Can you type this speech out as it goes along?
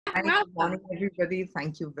Hi, good morning, Welcome. everybody.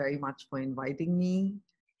 Thank you very much for inviting me.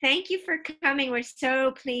 Thank you for coming. We're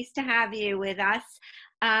so pleased to have you with us.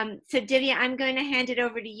 So Divya, I'm going to hand it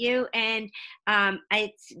over to you. And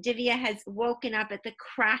Divya has woken up at the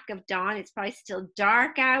crack of dawn. It's probably still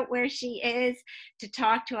dark out where she is to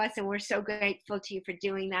talk to us. And we're so grateful to you for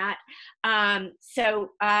doing that.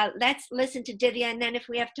 Let's listen to Divya. And then if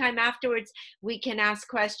we have time afterwards, we can ask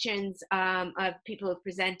questions of people who have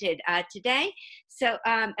presented today. So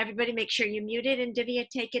everybody make sure you're muted, and Divya,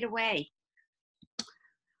 take it away.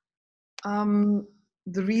 The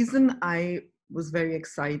reason I was very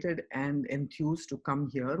excited and enthused to come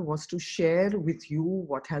here was to share with you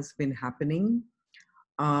what has been happening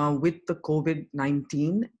with the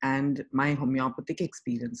COVID-19 and my homeopathic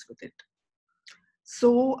experience with it.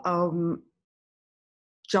 So,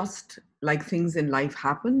 just like things in life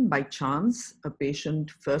happen by chance, a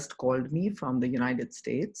patient first called me from the United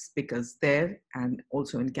States because there and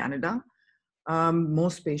also in Canada,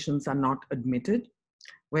 most patients are not admitted.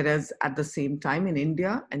 Whereas at the same time in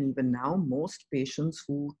India, and even now, most patients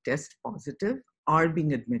who test positive are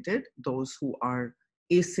being admitted. Those who are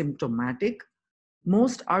asymptomatic,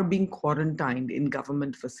 most are being quarantined in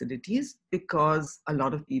government facilities because a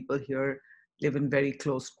lot of people here live in very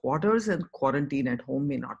close quarters and quarantine at home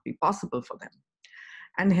may not be possible for them.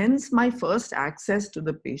 And hence my first access to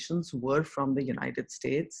the patients were from the United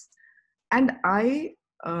States. And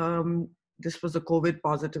this was a COVID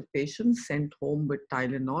positive patient sent home with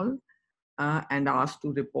Tylenol and asked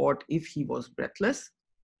to report if he was breathless.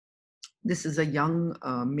 This is a young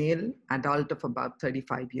male adult of about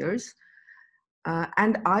 35 years.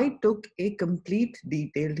 And I took a complete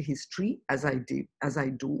detailed history as I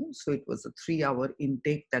do. So it was a 3-hour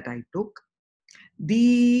intake that I took.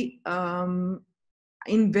 In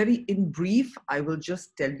brief, I will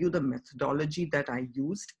just tell you the methodology that I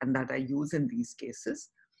used and that I use in these cases.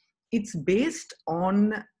 It's based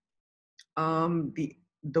on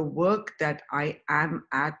the work that I am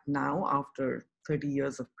at now after 30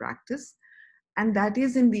 years of practice. And that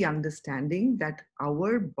is in the understanding that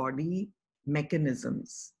our body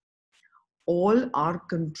mechanisms all are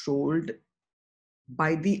controlled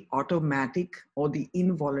by the automatic or the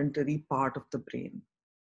involuntary part of the brain.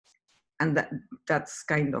 And that's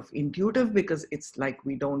kind of intuitive because it's like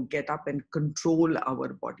we don't get up and control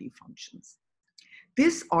our body functions.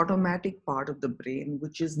 This automatic part of the brain,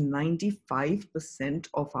 which is 95%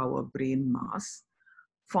 of our brain mass,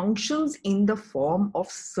 functions in the form of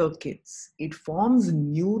circuits. It forms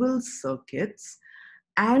neural circuits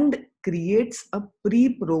and creates a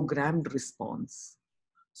pre-programmed response.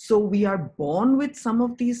 So we are born with some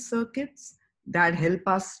of these circuits that help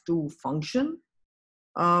us to function,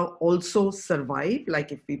 also survive.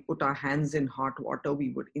 Like if we put our hands in hot water,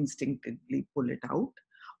 we would instinctively pull it out.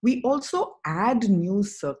 We also add new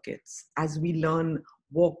circuits as we learn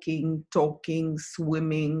walking, talking,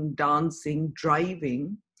 swimming, dancing,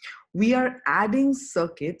 driving. We are adding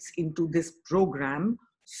circuits into this program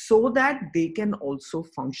so that they can also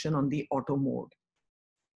function on the auto mode.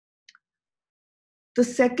 The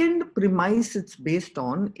second premise it's based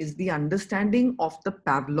on is the understanding of the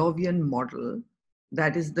Pavlovian model,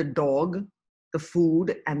 that is the dog, the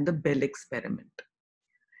food, and the bell experiment.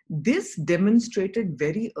 This demonstrated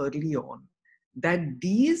very early on that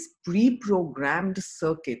these pre-programmed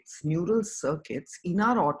circuits, neural circuits in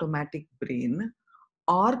our automatic brain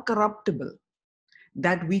are corruptible,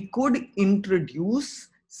 that we could introduce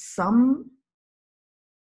some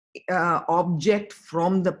object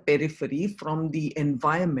from the periphery, from the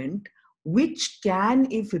environment, which can,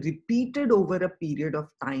 if repeated over a period of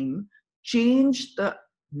time, change the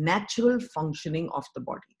natural functioning of the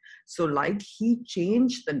body. So like he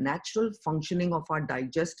changed the natural functioning of our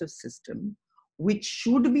digestive system, which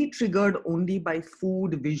should be triggered only by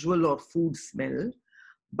food visual or food smell,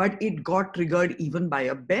 but it got triggered even by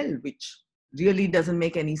a bell, which really doesn't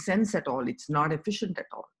make any sense at all. It's not efficient at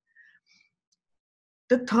all.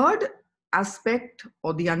 The third aspect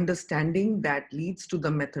or the understanding that leads to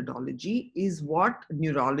the methodology is what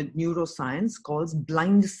neuroscience calls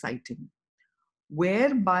blind sighting,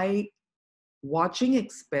 whereby watching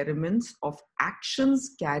experiments of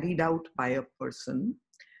actions carried out by a person,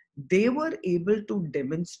 they were able to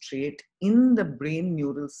demonstrate in the brain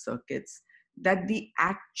neural circuits that the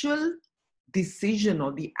actual decision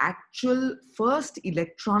or the actual first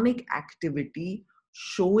electronic activity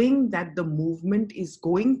showing that the movement is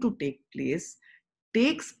going to take place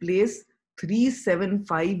takes place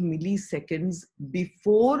 375 milliseconds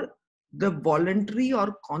before the voluntary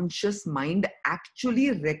or conscious mind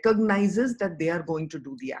actually recognizes that they are going to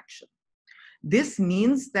do the action. This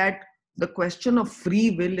means that the question of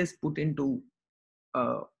free will is put into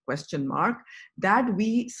question mark, that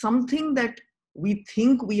something that we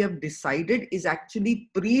think we have decided is actually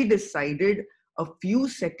pre-decided a few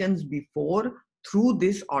seconds before through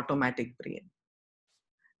this automatic brain.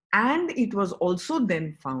 And it was also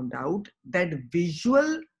then found out that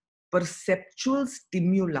visual perceptual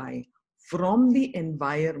stimuli from the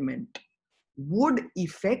environment would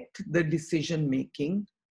affect the decision making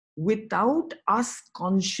without us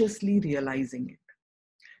consciously realizing it.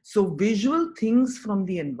 So visual things from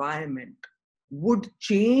the environment would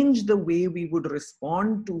change the way we would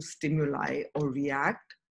respond to stimuli or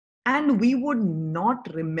react, and we would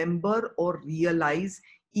not remember or realize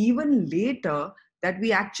even later that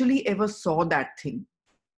we actually ever saw that thing.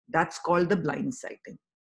 That's called the blind sighting.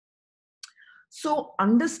 So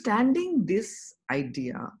understanding this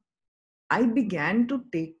idea, I began to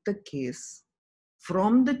take the case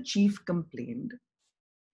from the chief complaint,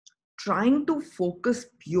 trying to focus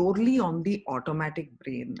purely on the automatic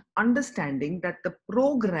brain, understanding that the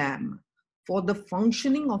program for the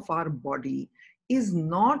functioning of our body is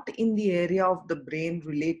not in the area of the brain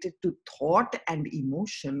related to thought and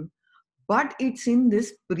emotion, but it's in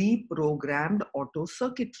this pre-programmed auto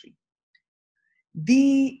circuitry.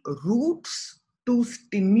 The routes to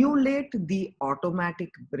stimulate the automatic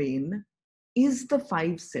brain is the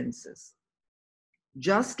five senses.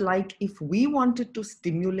 Just like if we wanted to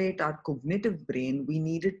stimulate our cognitive brain, we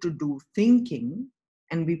needed to do thinking,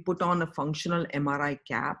 and we put on a functional MRI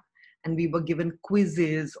cap and we were given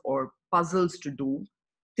quizzes or puzzles to do,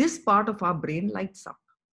 this part of our brain lights up.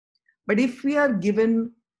 But if we are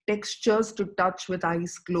given textures to touch with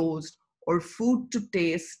eyes closed, or food to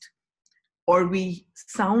taste, or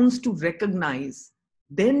sounds to recognize,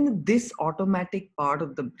 then this automatic part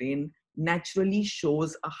of the brain naturally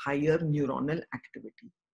shows a higher neuronal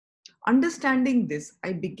activity. Understanding this,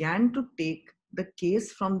 I began to take the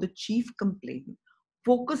case from the chief complaint,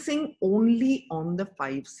 focusing only on the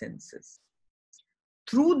five senses.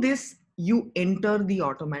 Through this, you enter the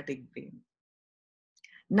automatic brain.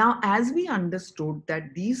 Now, as we understood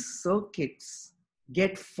that these circuits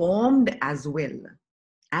get formed as well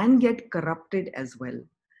and get corrupted as well,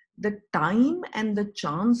 the time and the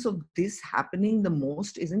chance of this happening the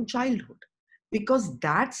most is in childhood, because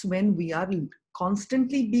that's when we are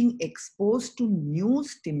constantly being exposed to new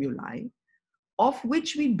stimuli of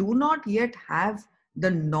which we do not yet have the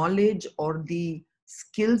knowledge or the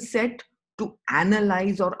skill set to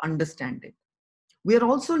analyze or understand it. We are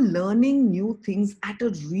also learning new things at a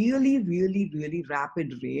really, really, really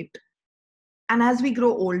rapid rate. And as we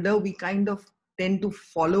grow older, we kind of tend to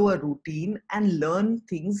follow a routine and learn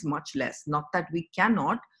things much less. Not that we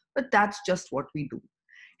cannot, but that's just what we do.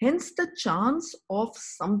 Hence, the chance of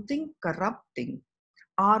something corrupting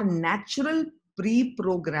our natural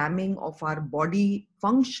pre-programming of our body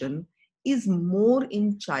function is more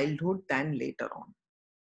in childhood than later on.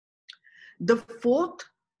 The fourth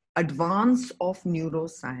advance of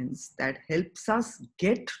neuroscience that helps us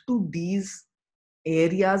get to these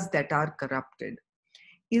areas that are corrupted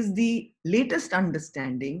is the latest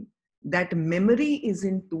understanding that memory is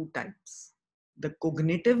in two types: the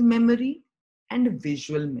cognitive memory and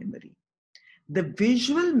visual memory. The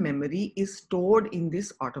visual memory is stored in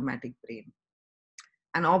this automatic brain.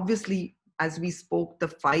 And obviously, as we spoke, the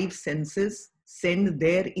five senses send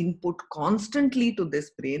their input constantly to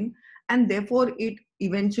this brain, and therefore it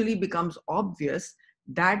eventually becomes obvious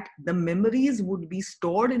that the memories would be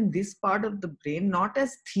stored in this part of the brain not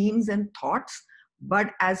as themes and thoughts,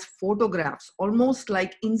 but as photographs, almost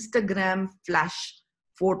like Instagram flash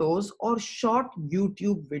photos or short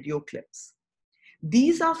YouTube video clips.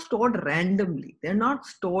 These are stored randomly. They're not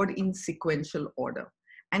stored in sequential order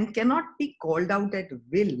and cannot be called out at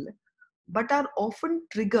will, but are often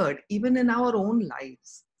triggered even in our own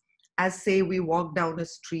lives. As say we walk down a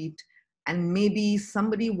street and maybe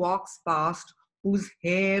somebody walks past whose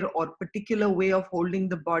hair or particular way of holding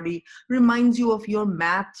the body reminds you of your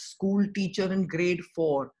math school teacher in grade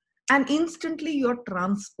 4. And instantly you're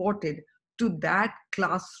transported to that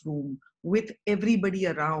classroom with everybody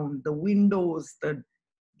around, the windows, the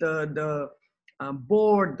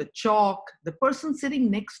board, the chalk, the person sitting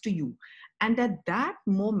next to you. And at that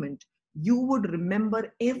moment, you would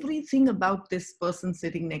remember everything about this person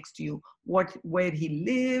sitting next to you, where he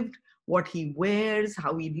lived, what he wears,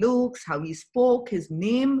 how he looks, how he spoke, his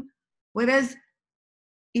name. Whereas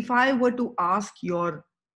if I were to ask your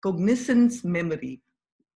cognizance memory,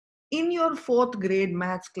 in your 4th grade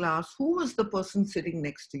maths class, who was the person sitting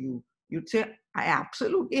next to you? You'd say, I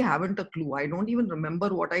absolutely haven't a clue. I don't even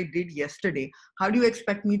remember what I did yesterday. How do you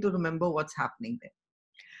expect me to remember what's happening there?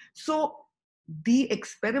 So the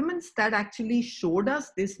experiments that actually showed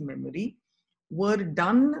us this memory were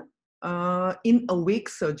done in awake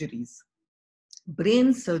surgeries.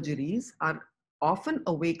 Brain surgeries are often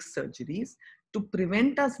awake surgeries to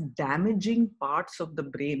prevent us damaging parts of the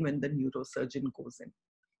brain when the neurosurgeon goes in.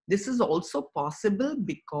 This is also possible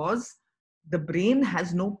because the brain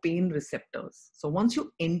has no pain receptors. So once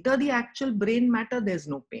you enter the actual brain matter, there's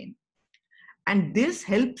no pain. And this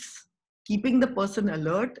helps keeping the person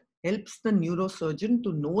alert, helps the neurosurgeon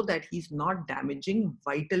to know that he's not damaging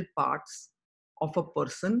vital parts of a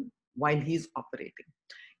person while he's operating.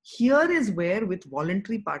 Here is where, with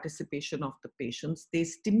voluntary participation of the patients, they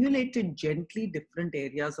stimulated gently different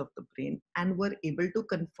areas of the brain and were able to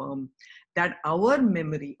confirm that our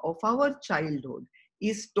memory of our childhood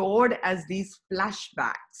is stored as these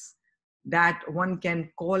flashbacks that one can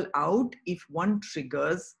call out if one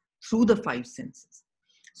triggers through the five senses.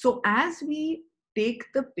 So as we take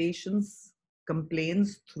the patient's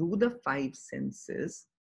complaints through the five senses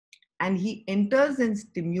and he enters and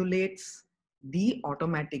stimulates the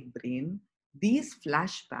automatic brain, these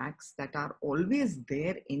flashbacks that are always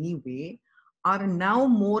there anyway are now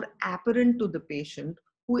more apparent to the patient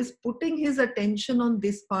who is putting his attention on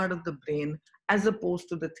this part of the brain as opposed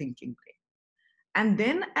to the thinking brain. And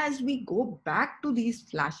then as we go back to these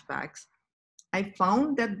flashbacks, I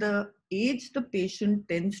found that the age the patient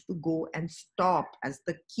tends to go and stop as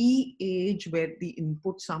the key age where the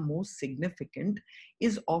inputs are most significant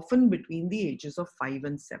is often between the ages of 5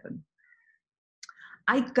 and 7.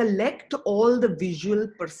 I collect all the visual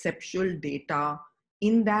perceptual data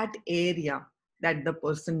in that area that the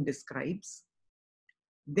person describes.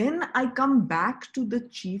 Then I come back to the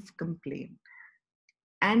chief complaint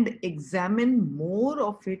and examine more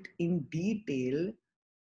of it in detail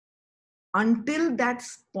until that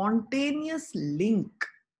spontaneous link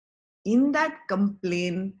in that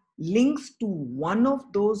complaint links to one of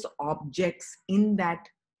those objects in that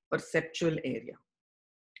perceptual area.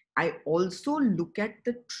 I also look at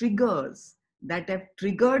the triggers that have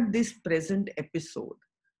triggered this present episode,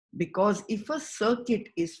 because if a circuit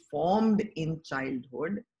is formed in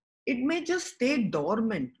childhood, it may just stay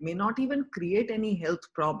dormant, may not even create any health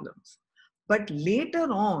problems. But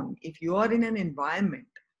later on, if you are in an environment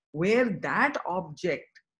where that object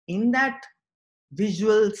in that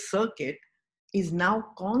visual circuit is now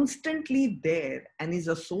constantly there and is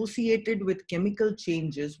associated with chemical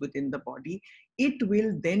changes within the body, it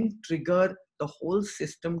will then trigger the whole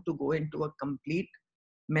system to go into a complete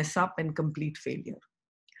mess up and complete failure.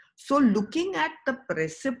 So looking at the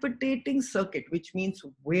precipitating circuit, which means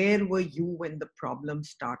where were you when the problem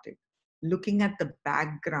started, looking at the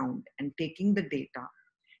background and taking the data,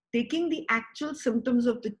 taking the actual symptoms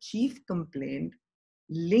of the chief complaint,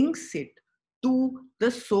 links it to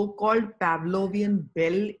the so-called Pavlovian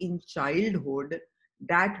bell in childhood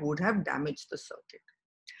that would have damaged the circuit.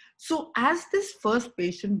 So as this first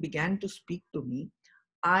patient began to speak to me,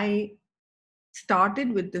 I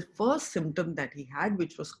started with the first symptom that he had,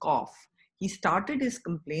 which was cough. He started his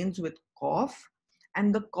complaints with cough,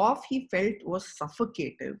 and the cough he felt was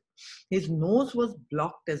suffocative. His nose was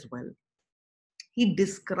blocked as well. He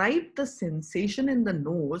described the sensation in the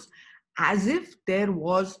nose as if there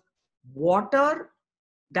was water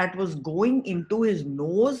that was going into his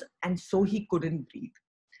nose, and so he couldn't breathe.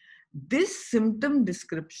 This symptom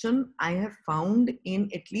description I have found in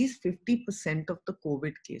at least 50% of the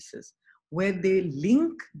COVID cases, where they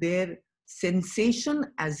link their sensation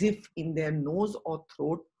as if in their nose or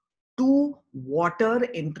throat to water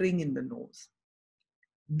entering in the nose.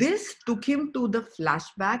 This took him to the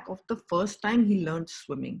flashback of the first time he learned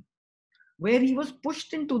swimming, where he was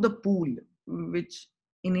pushed into the pool, which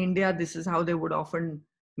in India, this is how they would often,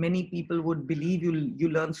 many people would believe you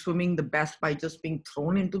learn swimming the best by just being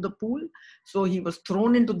thrown into the pool. So he was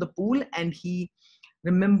thrown into the pool and he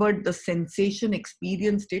remembered the sensation,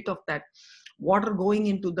 experienced it of that water going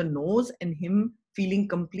into the nose and him feeling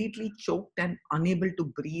completely choked and unable to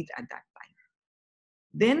breathe at that time.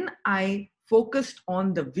 Then I focused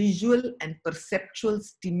on the visual and perceptual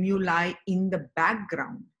stimuli in the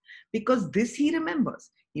background, because this he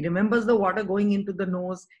remembers. He remembers the water going into the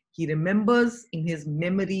nose. He remembers in his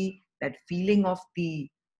memory that feeling of the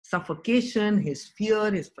suffocation, his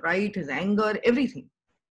fear, his fright, his anger, everything.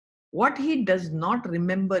 What he does not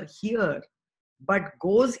remember here, but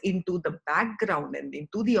goes into the background and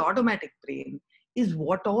into the automatic brain, is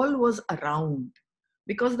what all was around,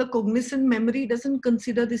 because the cognizant memory doesn't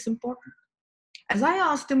consider this important. As I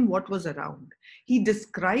asked him what was around, he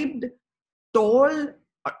described tall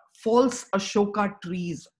false Ashoka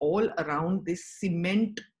trees all around this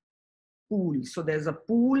cement pool. So there's a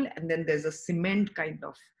pool and then there's a cement kind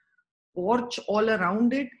of porch all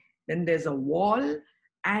around it. Then there's a wall,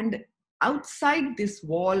 and Outside this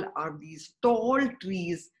wall are these tall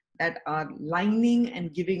trees that are lining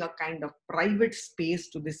and giving a kind of private space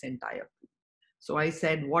to this entire pool. So I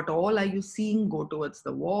said, what all are you seeing? Go towards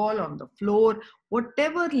the wall, on the floor,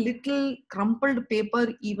 whatever little crumpled paper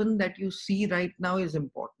even that you see right now is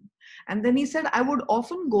important. And then he said, I would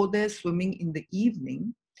often go there swimming in the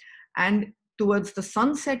evening, and towards the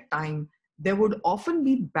sunset time, there would often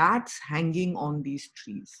be bats hanging on these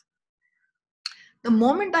trees. The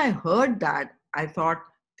moment I heard that, I thought,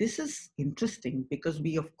 this is interesting, because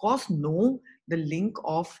we, of course, know the link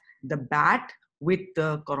of the bat with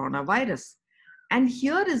the coronavirus. And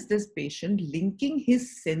here is this patient linking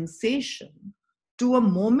his sensation to a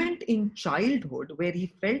moment in childhood where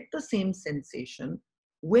he felt the same sensation,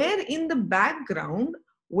 where in the background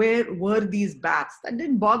were these bats that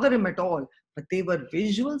didn't bother him at all, but they were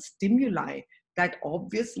visual stimuli that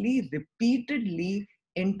obviously repeatedly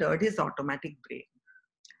entered his automatic brain.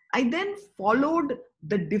 I then followed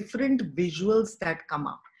the different visuals that come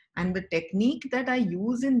up. And the technique that I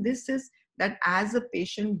use in this is that as a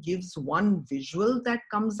patient gives one visual that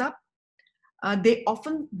comes up, they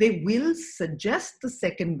will suggest the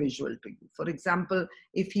second visual to you. For example,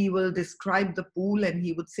 if he will describe the pool and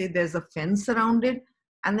he would say there's a fence around it,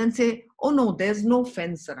 and then say, oh no, there's no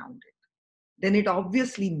fence around it, then it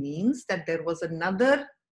obviously means that there was another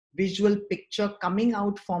visual picture coming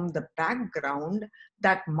out from the background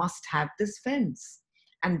that must have this fence.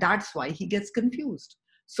 And that's why he gets confused.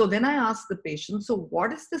 So then I ask the patient, so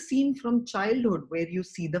what is the scene from childhood where you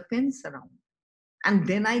see the fence around? And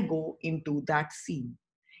then I go into that scene.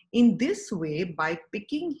 In this way, by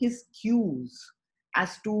picking his cues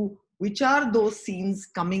as to which are those scenes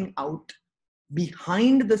coming out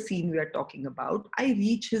behind the scene we are talking about, I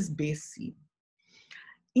reach his base scene.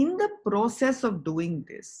 In the process of doing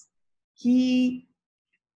this, he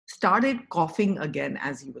started coughing again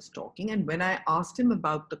as he was talking. And when I asked him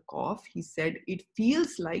about the cough, he said, it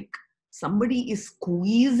feels like somebody is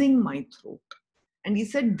squeezing my throat. And he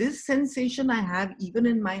said, this sensation I have even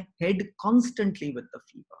in my head constantly with the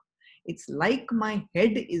fever. It's like my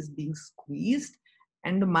head is being squeezed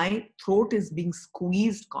and my throat is being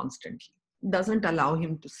squeezed constantly. It doesn't allow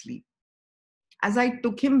him to sleep. As I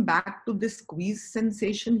took him back to this squeeze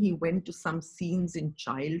sensation, he went to some scenes in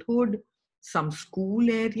childhood, some school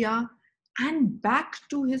area, and back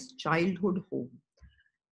to his childhood home.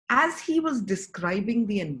 As he was describing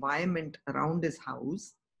the environment around his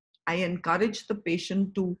house, I encouraged the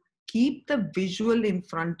patient to keep the visual in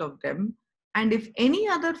front of them, and if any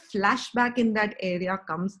other flashback in that area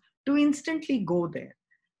comes, to instantly go there.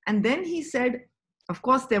 And then he said, of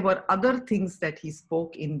course, there were other things that he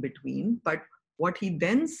spoke in between, but what he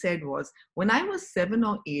then said was, when I was 7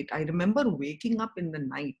 or 8, I remember waking up in the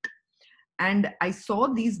night and I saw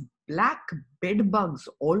these black bed bugs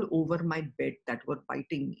all over my bed that were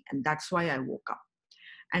biting me. And that's why I woke up.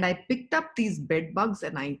 And I picked up these bed bugs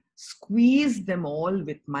and I squeezed them all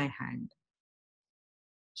with my hand.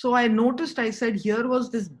 So I noticed, I said, here was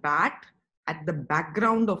this bat at the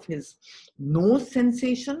background of his nose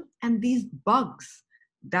sensation and these bugs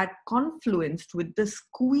that confluenced with the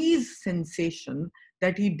squeeze sensation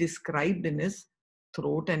that he described in his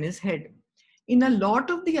throat and his head. In a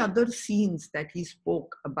lot of the other scenes that he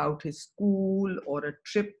spoke about his school or a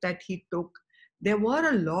trip that he took, there were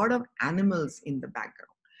a lot of animals in the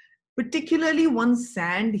background, particularly one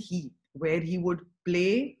sand heap where he would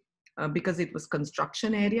play because it was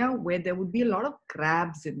construction area, where there would be a lot of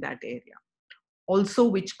crabs in that area, also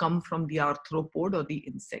which come from the arthropod or the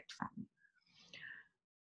insect family.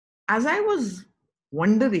 As I was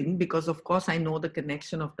wondering, because of course I know the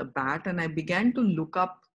connection of the bat, and I began to look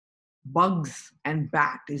up bugs and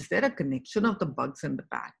bat. Is there a connection of the bugs and the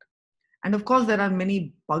bat? And of course, there are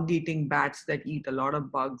many bug-eating bats that eat a lot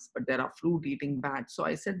of bugs, but there are fruit-eating bats. So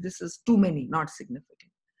I said, this is too many, not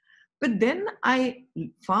significant. But then I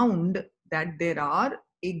found that there are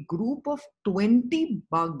a group of 20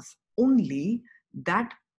 bugs only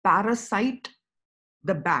that parasite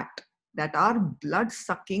the bat, that are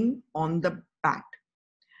blood-sucking on the bat.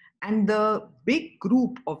 And the big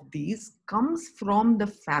group of these comes from the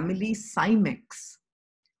family Cymex,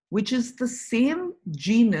 which is the same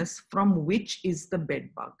genus from which is the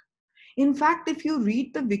bedbug. In fact, if you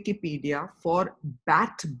read the Wikipedia for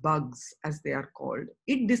bat bugs, as they are called,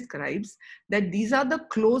 it describes that these are the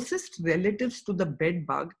closest relatives to the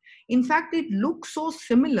bedbug. In fact, it looks so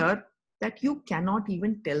similar that you cannot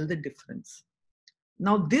even tell the difference.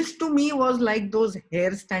 Now, this to me was like those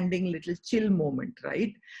hair standing little chill moment,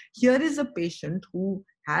 right? Here is a patient who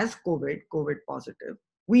has COVID positive.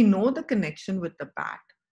 We know the connection with the bat.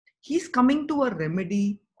 He's coming to a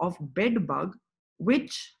remedy of bed bug,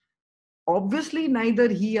 which obviously neither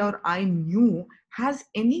he or I knew has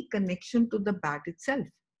any connection to the bat itself.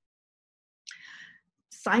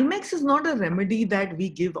 Cymex is not a remedy that we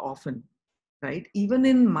give often, right? Even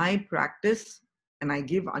in my practice, and I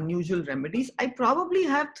give unusual remedies, I probably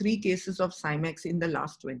have 3 cases of Cymex in the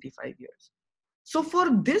last 25 years. So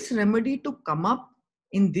for this remedy to come up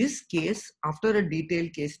in this case, after a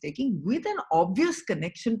detailed case taking with an obvious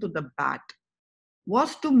connection to the bat,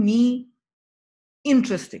 was to me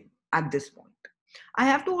interesting at this point. I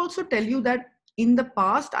have to also tell you that in the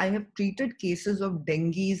past, I have treated cases of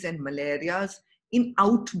dengues and malarias in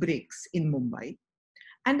outbreaks in Mumbai,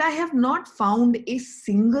 and I have not found a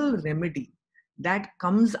single remedy that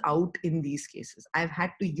comes out in these cases. I've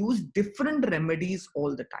had to use different remedies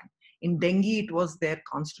all the time. In dengue, it was their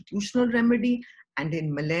constitutional remedy, and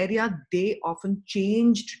in malaria, they often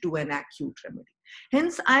changed to an acute remedy.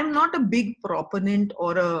 Hence, I'm not a big proponent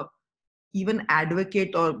or a even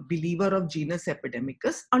advocate or believer of genus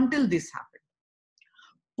epidemicus until this happened.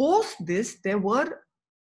 Post this, there were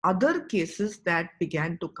other cases that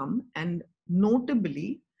began to come, and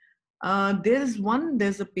notably, there's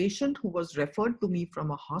a patient who was referred to me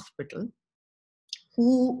from a hospital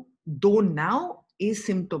who, though now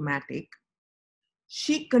asymptomatic,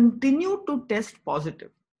 she continued to test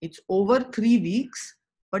positive. It's over 3 weeks,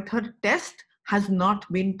 but her test has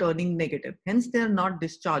not been turning negative. Hence, they are not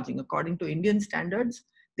discharging. According to Indian standards,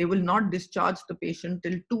 they will not discharge the patient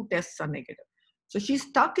till 2 tests are negative. So she's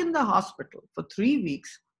stuck in the hospital for 3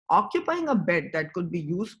 weeks, occupying a bed that could be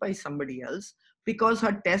used by somebody else because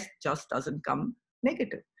her test just doesn't come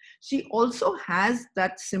negative. She also has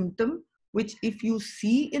that symptom, which if you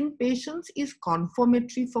see in patients is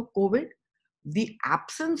confirmatory for COVID. The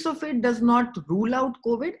absence of it does not rule out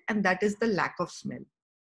COVID, and that is the lack of smell.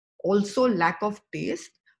 Also lack of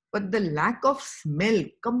taste, but the lack of smell,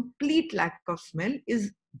 complete lack of smell,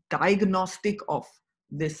 is diagnostic of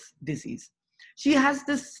this disease. She had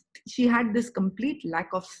this complete lack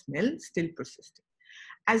of smell still persisting.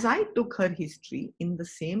 As I took her history in the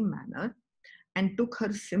same manner and took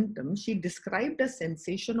her symptoms, she described a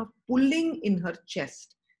sensation of pulling in her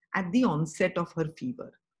chest at the onset of her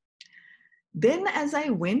fever. Then as I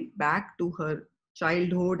went back to her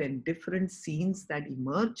childhood and different scenes that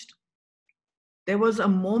emerged, there was a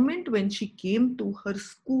moment when she came to her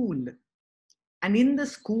school. And in the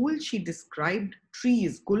school, she described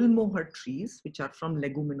trees, gulmohar trees, which are from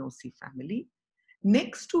Leguminosae family.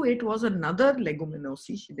 Next to it was another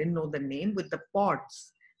Leguminosae, she didn't know the name, with the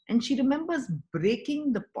pods. And she remembers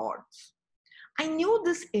breaking the pods. I knew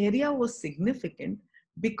this area was significant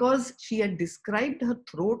because she had described her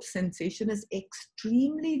throat sensation as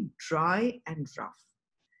extremely dry and rough.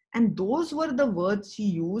 And those were the words she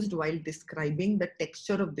used while describing the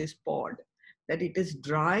texture of this pod, that it is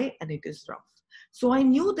dry and it is rough. So I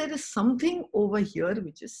knew there is something over here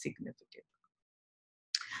which is significant.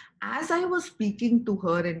 As I was speaking to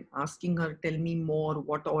her and asking her, tell me more,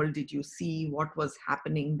 what all did you see, what was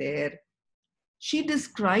happening there, she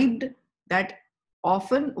described that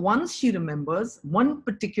often, once she remembers one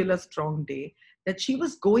particular strong day, that she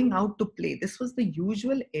was going out to play. This was the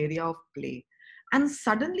usual area of play. And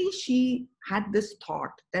suddenly she had this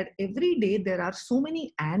thought that every day there are so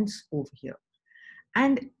many ants over here.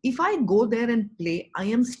 And if I go there and play, I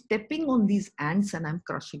am stepping on these ants and I'm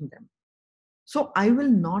crushing them. So I will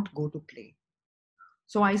not go to play.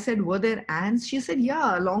 So I said, were there ants? She said,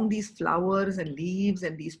 yeah, along these flowers and leaves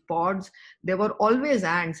and these pods, there were always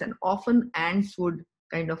ants, and often ants would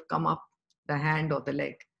kind of come up the hand or the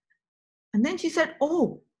leg. And then she said,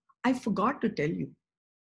 oh, I forgot to tell you.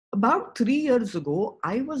 About 3 years ago,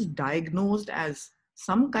 I was diagnosed as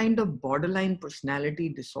some kind of borderline personality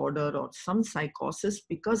disorder or some psychosis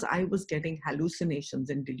because I was getting hallucinations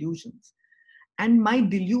and delusions. And my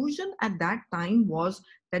delusion at that time was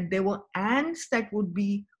that there were ants that would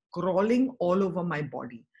be crawling all over my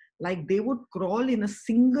body. Like they would crawl in a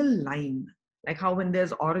single line, like how when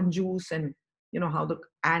there's orange juice and you know how the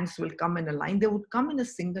ants will come in a line, they would come in a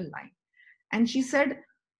single line. And she said,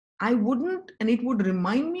 I wouldn't, and it would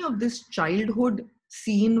remind me of this childhood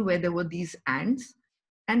scene where there were these ants,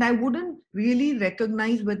 and I wouldn't really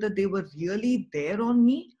recognize whether they were really there on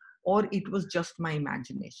me or it was just my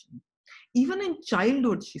imagination. Even in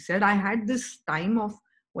childhood, she said, I had this time of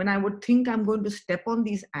when I would think I'm going to step on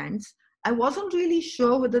these ants. I wasn't really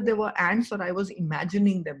sure whether they were ants or I was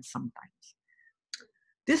imagining them sometimes.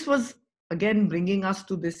 This was, again, bringing us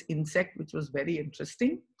to this insect, which was very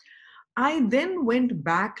interesting. I then went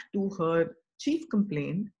back to her chief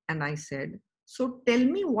complaint and I said, so tell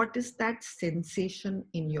me what is that sensation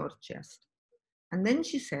in your chest? And then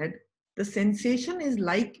she said, the The sensation is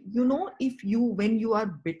like, when you are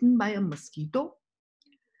bitten by a mosquito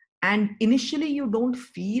and initially you don't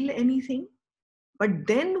feel anything, but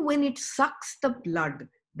then when it sucks the blood,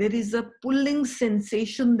 there is a pulling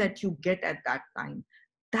sensation that you get at that time.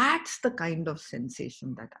 That's the kind of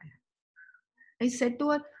sensation that I had. I said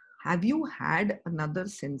to her, have you had another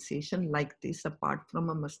sensation like this apart from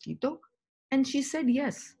a mosquito? And she said,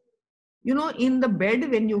 yes. In the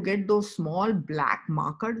bed, when you get those small black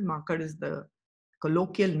marker is the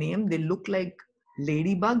colloquial name, they look like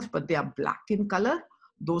ladybugs, but they are black in color.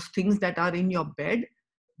 Those things that are in your bed,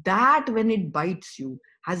 that when it bites you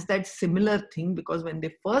has that similar thing, because when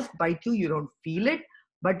they first bite you, you don't feel it.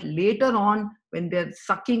 But later on, when they're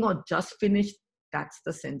sucking or just finished, that's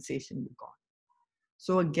the sensation you got.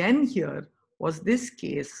 So again, here was this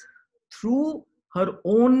case through her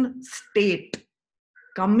own state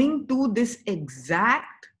coming to this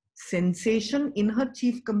exact sensation in her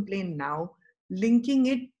chief complaint now, linking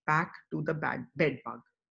it back to the bed bug.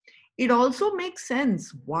 It also makes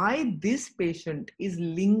sense why this patient is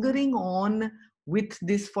lingering on with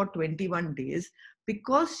this for 21 days,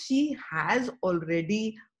 because she has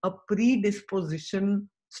already a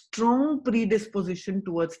strong predisposition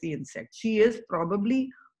towards the insect. She is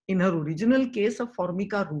probably, in her original case, a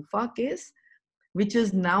Formica rufa case, which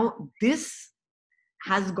is now this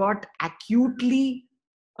has got acutely,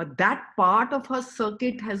 that part of her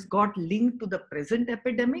circuit has got linked to the present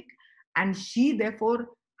epidemic, and she therefore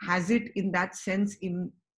has it in that sense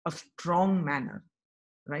in a strong manner,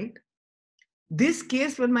 right? This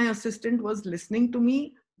case, when my assistant was listening to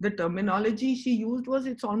me, the terminology she used was,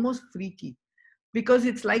 it's almost freaky, because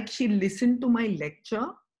it's like she listened to my lecture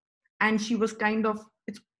and she was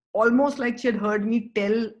it's almost like she had heard me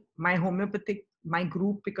tell my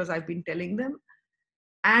group, because I've been telling them,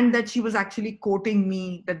 and that she was actually quoting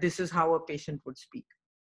me that this is how a patient would speak.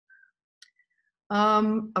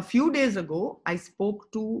 A few days ago, I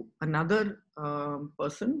spoke to another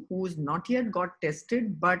person who is not yet got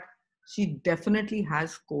tested, but she definitely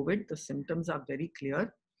has COVID. The symptoms are very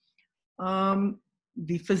clear.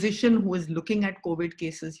 The physician who is looking at COVID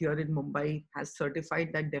cases here in Mumbai has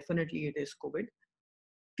certified that definitely it is COVID.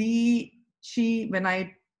 When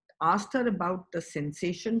I asked her about the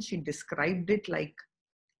sensation, she described it like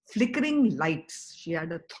flickering lights. She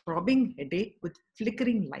had a throbbing headache with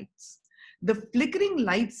flickering lights. The flickering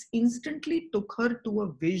lights instantly took her to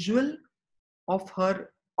a visual of her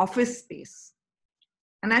office space.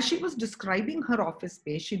 And as she was describing her office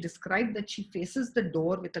space, she described that she faces the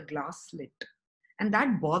door with a glass slit. And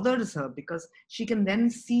that bothers her because she can then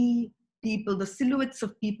see people, the silhouettes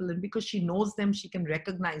of people, and because she knows them, she can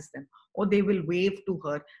recognize them, or they will wave to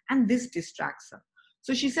her, and this distracts her.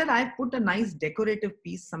 So she said, I put a nice decorative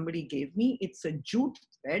piece somebody gave me. It's a jute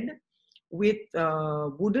thread with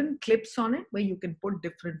wooden clips on it where you can put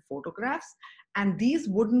different photographs. And these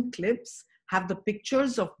wooden clips have the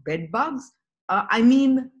pictures of bed bugs,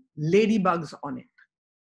 ladybugs on it.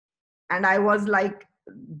 And I was like,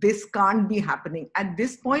 this can't be happening. At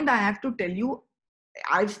this point, I have to tell you,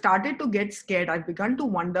 I've started to get scared. I've begun to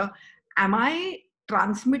wonder, am I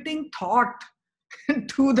transmitting thought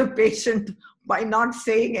to the patient by not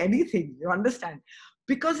saying anything? You understand?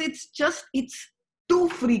 Because it's too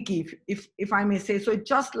freaky, if I may say so. It's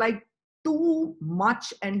just like too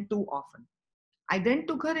much and too often. I then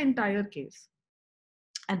took her entire case,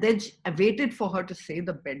 and then I waited for her to say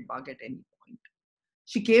the bed bug at any point.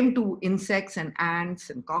 She came to insects and ants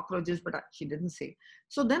and cockroaches, but she didn't say.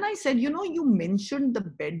 So then I said, you mentioned the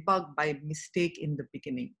bed bug by mistake in the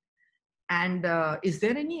beginning. And is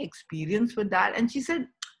there any experience with that? And she said,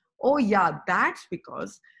 oh yeah, that's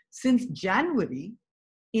because since January,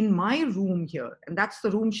 in my room here, and that's the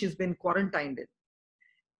room she's been quarantined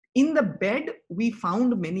in the bed, we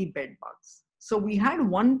found many bed bugs. So we had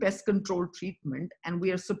one pest control treatment, and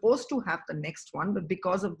we are supposed to have the next one, but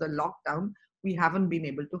because of the lockdown, we haven't been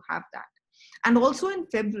able to have that. And also in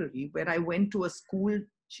February, where I went to a school,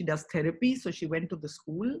 she does therapy, so she went to the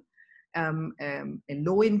school, a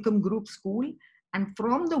low-income group school, and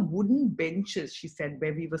from the wooden benches, she said,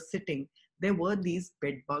 where we were sitting, there were these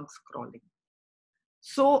bed bugs crawling.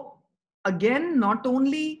 So again, not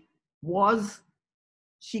only was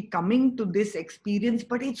she coming to this experience,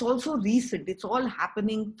 but it's also recent. It's all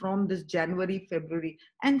happening from this January, February,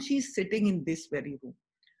 and she's sitting in this very room.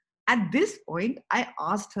 At this point, I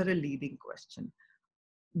asked her a leading question,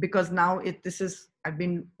 because now I've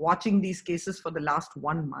been watching these cases for the last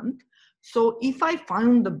 1 month. So if I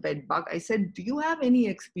found the bed bug, I said, do you have any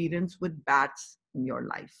experience with bats in your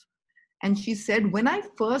life? And she said, when I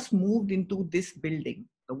first moved into this building,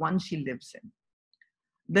 the one she lives in,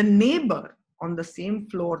 the neighbor on the same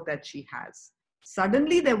floor that she has.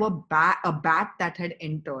 Suddenly there were a bat that had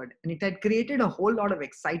entered, and it had created a whole lot of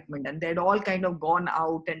excitement, and they had all kind of gone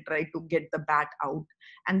out and tried to get the bat out.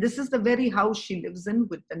 And this is the very house she lives in,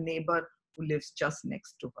 with the neighbor who lives just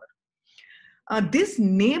next to her. This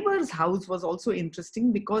neighbor's house was also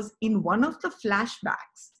interesting because in one of the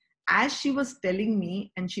flashbacks, as she was telling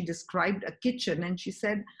me, and she described a kitchen, and she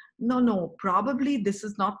said, no, probably this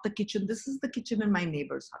is not the kitchen. This is the kitchen in my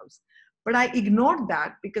neighbor's house. But I ignored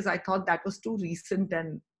that because I thought that was too recent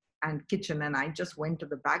and kitchen, and I just went to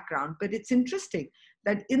the background. But it's interesting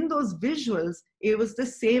that in those visuals, it was the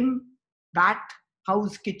same bat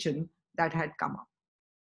house kitchen that had come up.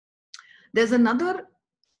 There's another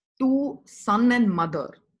two, son and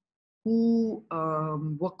mother, who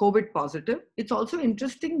were COVID positive. It's also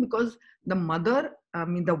interesting because the mother,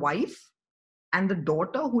 the wife, and the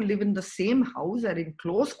daughter, who live in the same house, are in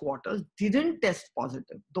close quarters, didn't test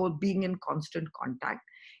positive, though being in constant contact.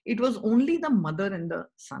 It was only the mother and the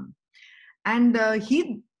son. And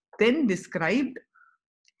he then described,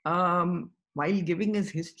 while giving his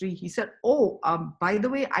history, he said, by the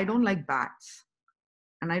way, I don't like bats.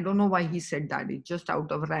 And I don't know why he said that. It's just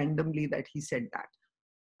out of randomly that he said that.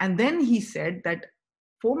 And then he said that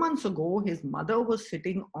 4 months ago, his mother was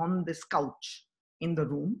sitting on this couch in the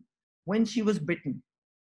room when she was bitten.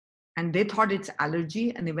 And they thought it's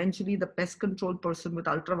allergy. And eventually the pest control person with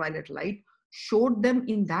ultraviolet light showed them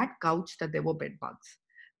in that couch that there were bed bugs.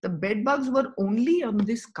 The bed bugs were only on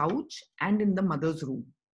this couch and in the mother's room.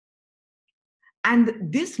 And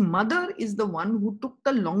this mother is the one who took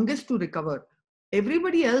the longest to recover.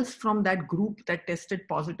 Everybody else from that group that tested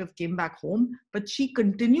positive came back home, but she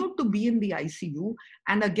continued to be in the ICU.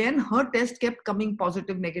 And again, her test kept coming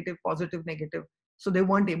positive, negative, positive, negative. So they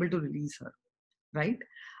weren't able to release her, right?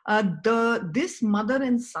 This mother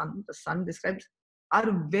and son, the son describes,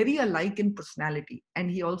 are very alike in personality.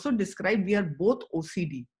 And he also described, we are both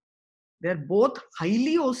OCD. They're both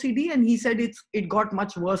highly OCD. And he said it got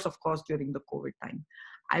much worse, of course, during the COVID time.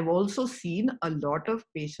 I've also seen a lot of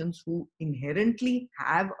patients who inherently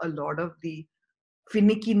have a lot of the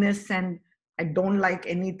finickiness and I don't like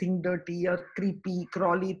anything dirty or creepy,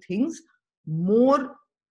 crawly things, more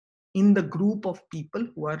in the group of people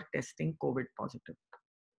who are testing COVID positive.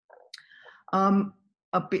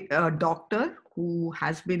 A doctor who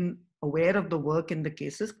has been aware of the work in the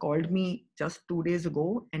cases called me just 2 days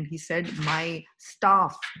ago, and he said my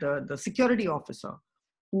staff, the security officer,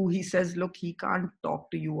 who he says, look, he can't talk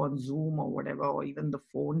to you on Zoom or whatever, or even the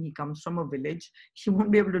phone. He comes from a village. He won't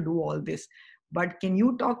be able to do all this. But can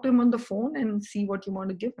you talk to him on the phone and see what you want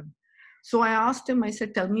to give him? So I asked him, I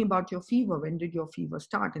said, tell me about your fever. When did your fever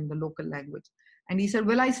start, in the local language? And he said,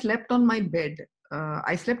 well, I slept on my bed.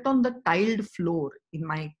 I slept on the tiled floor in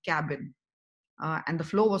my cabin. And the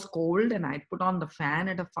floor was cold, and I put on the fan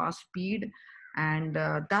at a fast speed. And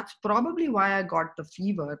that's probably why I got the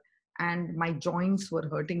fever. And my joints were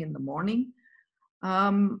hurting in the morning.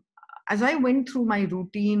 As I went through my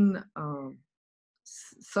routine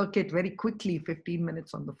circuit very quickly, 15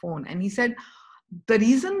 minutes on the phone, and he said, the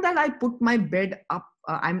reason that I put my bed up,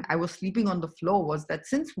 I was sleeping on the floor, was that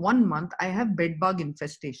since 1 month, I have bed bug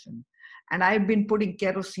infestation. And I've been putting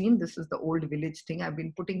kerosene, this is the old village thing, I've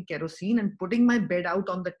been putting kerosene and putting my bed out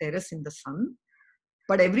on the terrace in the sun.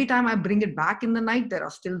 But every time I bring it back in the night, there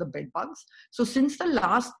are still the bed bugs. So since the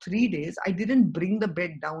last 3 days, I didn't bring the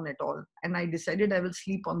bed down at all. And I decided I will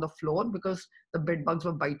sleep on the floor because the bed bugs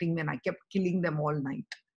were biting me and I kept killing them all night.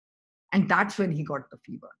 And that's when he got the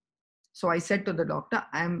fever. So I said to the doctor,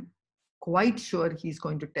 I'm quite sure he's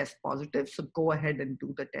going to test positive. So go ahead and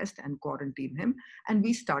do the test and quarantine him. And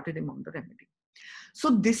we started him on the remedy. So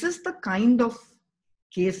this is the kind of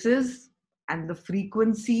cases and the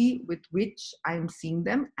frequency with which I'm seeing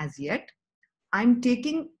them as yet. I'm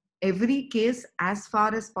taking every case as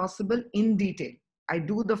far as possible in detail. I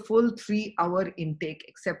do the full 3-hour intake,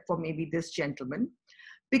 except for maybe this gentleman,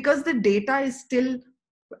 because the data is still,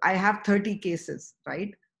 I have 30 cases,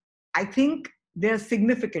 right? I think they're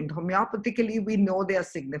significant. Homeopathically, we know they are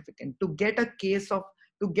significant. To get a case of,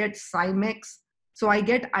 to get Cymex, so I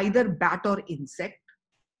get either bat or insect,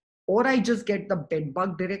 or I just get the bed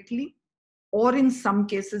bug directly, or in some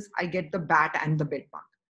cases, I get the bat and the bed bug.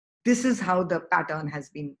 This is how the pattern has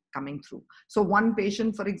been coming through. So one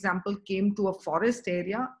patient, for example, came to a forest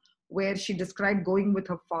area where she described going with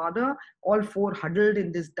her father, all four huddled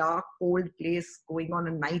in this dark, cold place, going on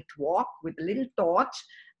a night walk with a little torch.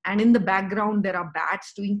 And in the background, there are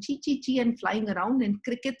bats doing chi-chi-chi and flying around, and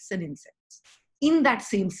crickets and insects in that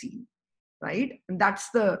same scene, right? And that's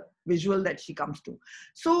the visual that she comes to.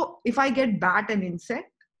 So if I get bat and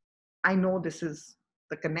insect, I know this is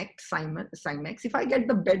the Connect Cymex, if I get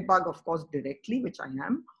the bed bug, of course, directly, which I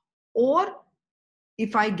am, or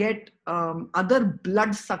if I get other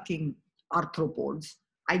blood-sucking arthropods,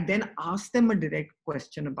 I then ask them a direct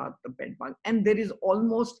question about the bed bug. And there is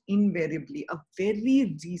almost invariably a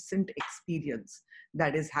very recent experience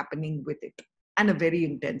that is happening with it, and a very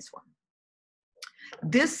intense one.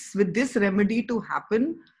 With this remedy to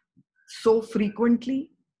happen so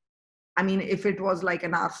frequently, I mean, if it was like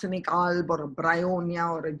an arsenic alb or a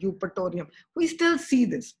bryonia or a eupatorium, we still see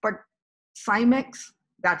this, but Cymex,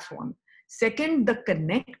 that's one. Second, the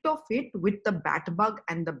connect of it with the bat bug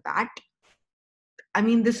and the bat, I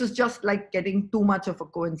mean, this is just like getting too much of a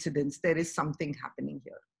coincidence. There is something happening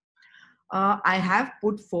here. I have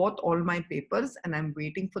put forth all my papers, and I'm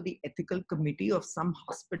waiting for the ethical committee of some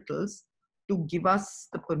hospitals to give us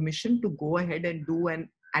the permission to go ahead and do an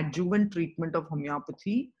adjuvant treatment of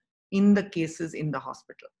homeopathy in the cases in the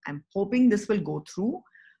hospital. I'm hoping this will go through.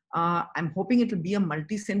 I'm hoping it will be a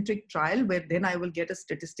multicentric trial where then I will get a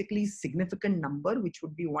statistically significant number, which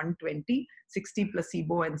would be 120, 60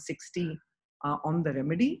 placebo and 60 on the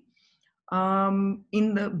remedy.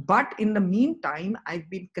 But in the meantime, I've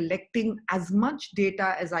been collecting as much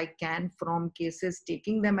data as I can from cases,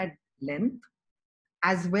 taking them at length,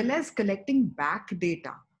 as well as collecting back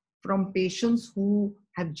data from patients who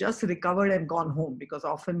have just recovered and gone home, because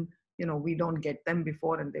often, you know, we don't get them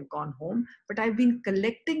before and they've gone home. But I've been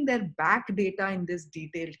collecting their back data in this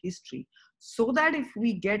detailed history, so that if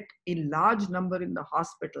we get a large number in the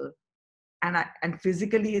hospital, and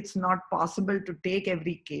physically it's not possible to take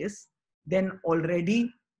every case, then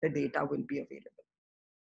already the data will be available.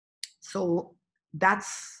 So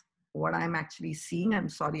that's what I'm actually seeing. I'm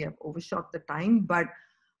sorry I've overshot the time, but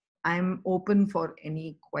I'm open for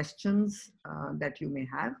any questions that you may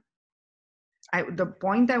have. The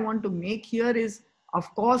point I want to make here is, of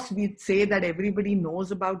course, we'd say that everybody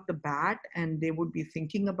knows about the bat and they would be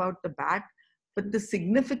thinking about the bat. But the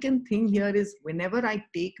significant thing here is, whenever I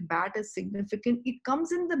take bat as significant, it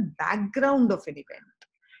comes in the background of an event.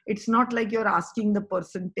 It's not like you're asking the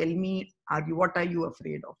person, tell me, what are you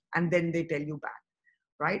afraid of? And then they tell you bat,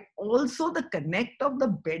 right? Also, the connect of the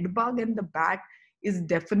bed bug and the bat is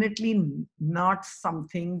definitely not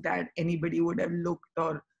something that anybody would have looked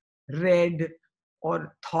or read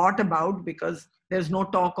or thought about, because there's no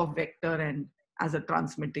talk of vector and as a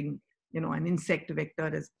transmitting, you know, an insect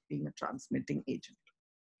vector as being a transmitting agent.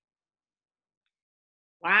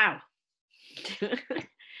 Wow.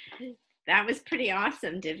 That was pretty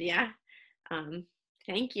awesome, Divya.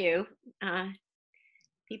 Thank you.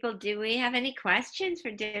 People, do we have any questions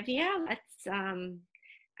for Divya?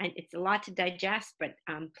 It's a lot to digest, but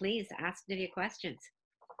please ask Divya questions.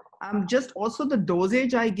 Just also the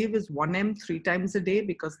dosage I give is 1 mg 3 times a day,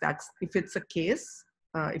 because that's, if it's a case,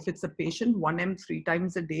 if it's a patient, 1 mg 3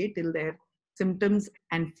 times a day till their symptoms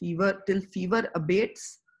and fever, till fever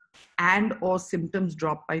abates and or symptoms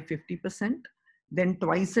drop by 50%, then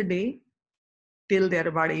twice a day till they're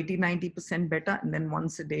about 80-90% better, and then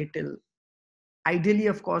once a day till, ideally,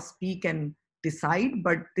 of course, speak and decide,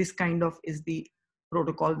 but this kind of is the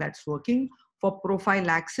protocol that's working. For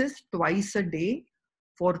prophylaxis, twice a day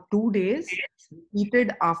for 2 days,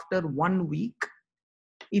 repeated after 1 week.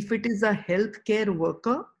 If it is a healthcare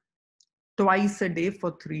worker, twice a day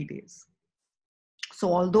for 3 days.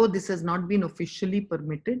 So although this has not been officially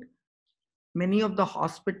permitted, many of the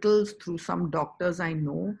hospitals, through some doctors I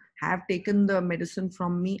know, have taken the medicine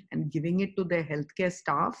from me and giving it to their healthcare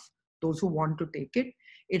staff, those who want to take it.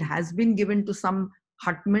 It has been given to some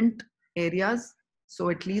hutment areas. So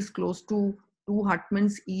at least close to 2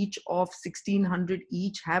 hutments each of 1,600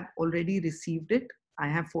 each have already received it. I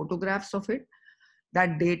have photographs of it.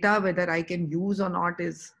 That data, whether I can use or not,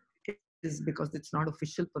 is because it's not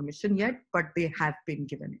official permission yet, but they have been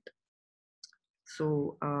given it.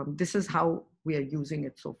 So this is how we are using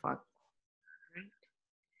it so far.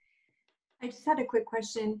 I just had a quick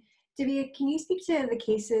question. Divya, can you speak to the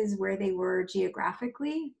cases where they were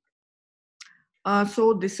geographically?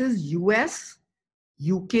 So this is US,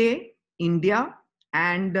 UK, India,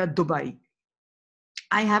 and Dubai.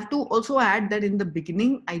 I have to also add that in the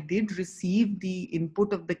beginning, I did receive the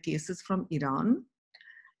input of the cases from Iran.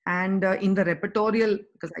 And in the repertorial,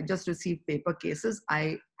 because I just received paper cases,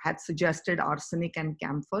 I had suggested arsenic and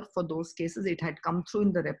camphor for those cases. It had come through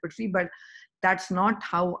in the repertory, but that's not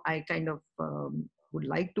how I kind of would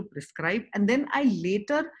like to prescribe. And then I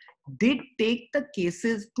later did take the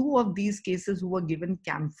cases, 2 of these cases who were given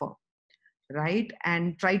camphor, right?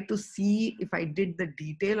 And tried to see if I did the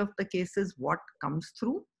detail of the cases, what comes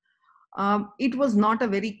through. It was not a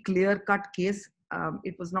very clear-cut case.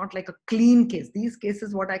 it was not like a clean case. These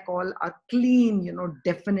cases, what I call, are clean,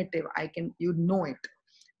 definitive. You know it,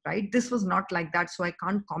 right? This was not like that, so I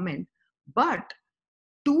can't comment. But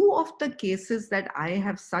two of the cases that I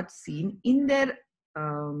have such seen, in their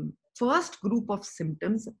first group of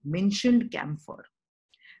symptoms mentioned camphor.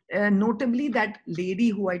 Notably, that lady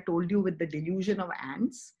who I told you with the delusion of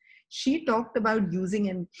ants, she talked about using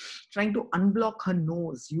and trying to unblock her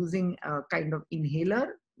nose using a kind of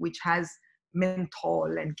inhaler which has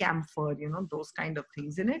menthol and camphor, those kind of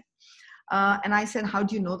things in it. And I said, how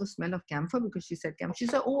do you know the smell of camphor? Because she said camphor. She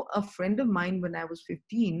said, oh, a friend of mine when I was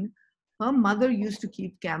 15, her mother used to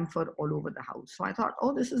keep camphor all over the house. So I thought,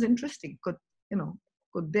 oh, this is interesting.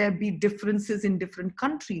 Could there be differences in different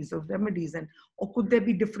countries of remedies, or could there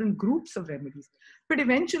be different groups of remedies? But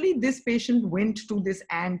eventually this patient went to this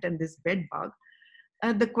ant and this bed bug.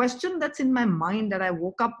 The question that's in my mind that I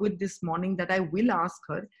woke up with this morning that I will ask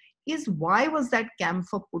her is, why was that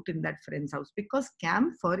camphor put in that friend's house? Because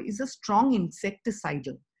camphor is a strong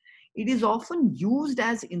insecticidal. It is often used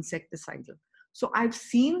as insecticidal. So I've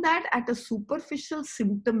seen that at a superficial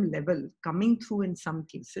symptom level coming through in some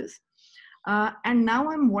cases. And now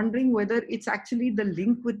I'm wondering whether it's actually the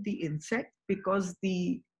link with the insect, because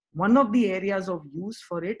one of the areas of use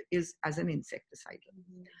for it is as an insecticidal.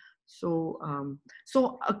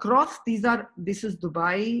 So across this is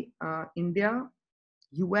Dubai, India,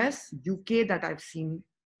 US, UK that I've seen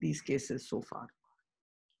these cases so far.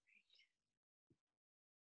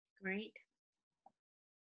 Great.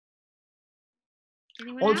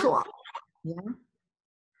 Anyone Also, else?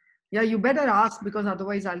 Yeah, you better ask, because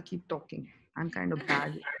otherwise I'll keep talking. I'm kind of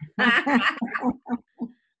bad.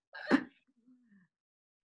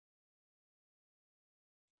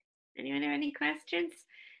 Anyone have any questions?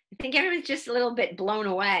 I think everyone's just a little bit blown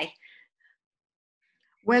away.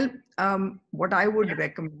 Well, what I would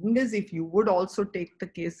recommend is, if you would also take the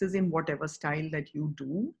cases in whatever style that you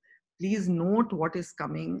do, please note what is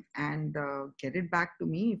coming and get it back to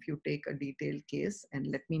me if you take a detailed case, and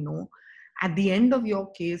let me know. At the end of your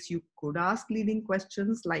case, you could ask leading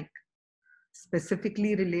questions like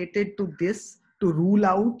specifically related to this to rule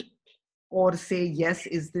out or say, yes,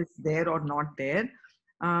 is this there or not there?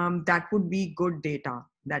 That would be good data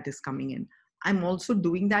that is coming in. I'm also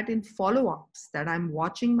doing that in follow-ups, that I'm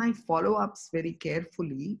watching my follow-ups very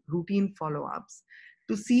carefully, routine follow-ups,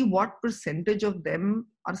 to see what percentage of them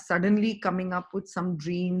are suddenly coming up with some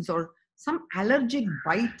dreams or some allergic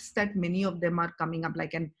bites that many of them are coming up,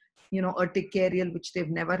 like an urticarial, which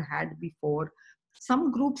they've never had before.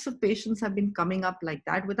 Some groups of patients have been coming up like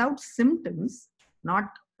that without symptoms, not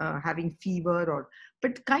having fever,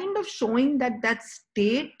 but kind of showing that that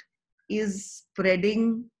state is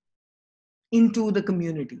spreading into the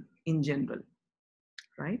community in general,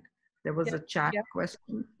 right? There was a chat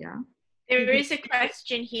question. Yeah. There is a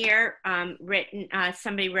question here written.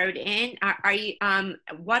 Somebody wrote in. Are you?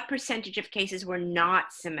 What percentage of cases were not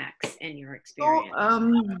CMEX in your experience?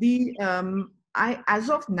 So as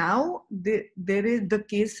of now, there is the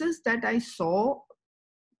cases that I saw.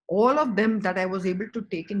 All of them that I was able to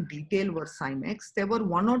take in detail were CIMEX. There were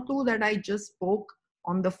one or two that I just spoke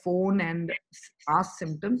on the phone and asked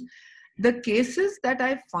symptoms. The cases that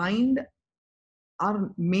I find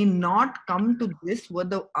may not come to this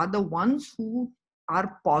are the ones who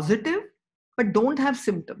are positive but don't have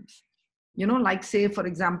symptoms. Like, say, for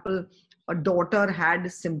example, a daughter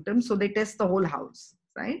had symptoms, so they test the whole house,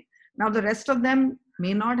 right? Now the rest of them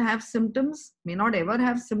may not have symptoms, may not ever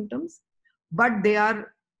have symptoms, but the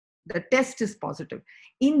test is positive.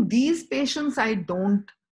 In these patients, I don't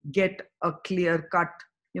get a clear cut.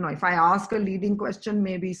 If I ask a leading question,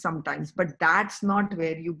 maybe sometimes, but that's not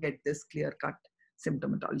where you get this clear cut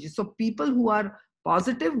symptomatology. So people who are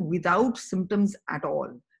positive without symptoms at all,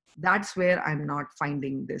 that's where I'm not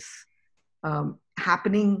finding this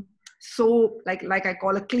happening. So like I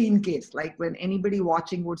call a clean case, like when anybody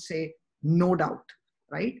watching would say, no doubt,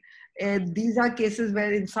 right? These are cases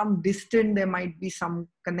where in some distant, there might be some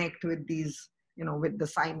connect with these, with the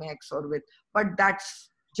CIMEX but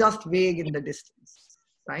that's just vague in the distance,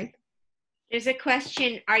 right? There's a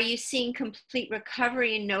question. Are you seeing complete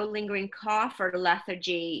recovery and no lingering cough or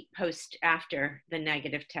lethargy after the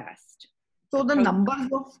negative test? So the numbers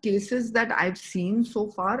of cases that I've seen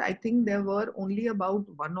so far, I think there were only about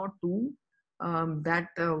one or two that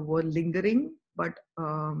were lingering. But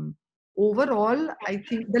overall, I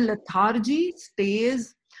think the lethargy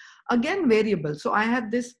stays, again, variable. So I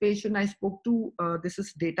had this patient I spoke to, this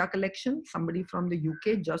is data collection, somebody from the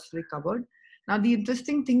UK just recovered. Now, the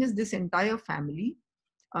interesting thing is this entire family,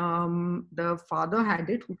 The father had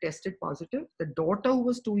it, who tested positive. The daughter, who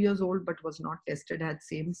was 2 years old but was not tested, had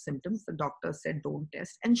same symptoms. The doctor said don't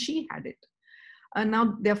test, and she had it.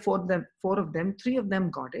 Now there are four of them, three of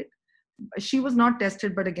them got it. She was not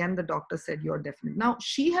tested, but again the doctor said you're definite. Now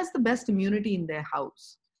she has the best immunity in their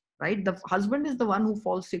house, right? The husband is the one who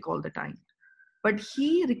falls sick all the time, but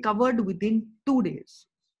he recovered within 2 days,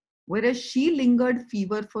 whereas she lingered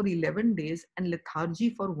fever for 11 days and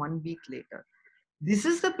lethargy for 1 week later. This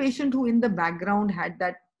is the patient who in the background had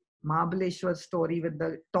that Mahabaleshwar story with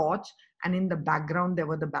the torch, and in the background there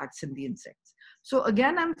were the bats and the insects. So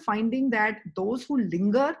again, I'm finding that those who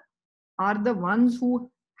linger are the ones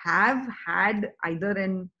who have had either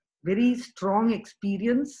a very strong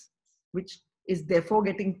experience, which is therefore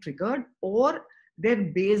getting triggered, or their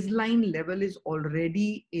baseline level is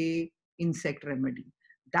already a insect remedy.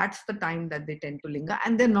 That's the time that they tend to linger,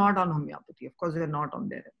 and they're not on homeopathy. Of course, they're not on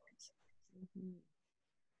their remedies.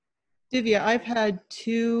 Divya, I've had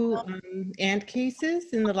two aunt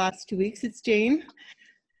cases in the last 2 weeks. It's Jane,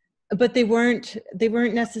 but they weren't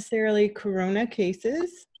necessarily corona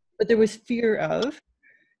cases, but there was fear of.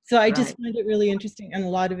 So I just find it really interesting, and a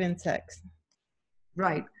lot of insects.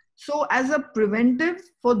 Right. So as a preventive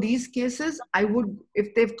for these cases, I would,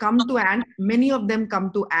 if they've come to ant, many of them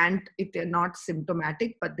come to ant if they're not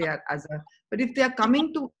symptomatic, but they are but if they are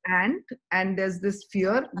coming to ant and there's this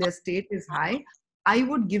fear, their state is high, I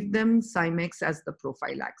would give them Cymex as the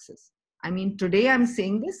prophylaxis. I mean, today I'm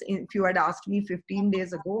saying this. If you had asked me 15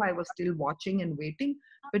 days ago, I was still watching and waiting.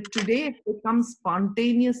 But today, if it comes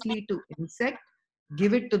spontaneously to insect,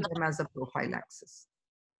 give it to them as a prophylaxis.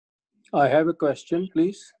 I have a question,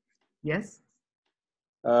 please. Yes.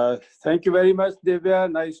 Thank you very much,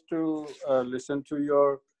 Divya. Nice to listen to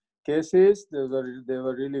your cases. They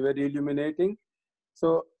were really very illuminating.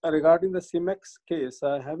 So regarding the Cymex case,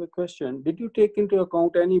 I have a question. Did you take into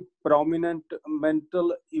account any prominent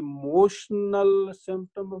mental, emotional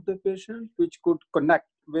symptom of the patient which could connect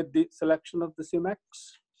with the selection of the Cymex?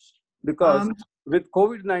 Because with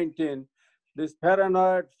COVID-19, this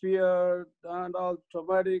paranoid fear and all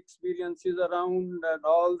traumatic experiences around and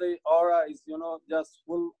all the aura is, just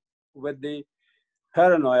full with the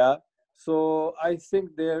paranoia. So I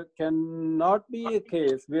think there cannot be a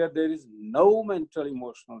case where there is no mental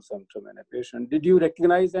emotional symptom in a patient. Did you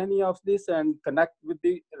recognize any of this and connect with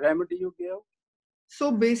the remedy you gave?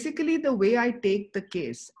 So basically the way I take the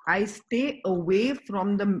case, I stay away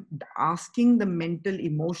from asking the mental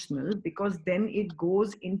emotional, because then it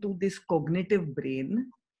goes into this cognitive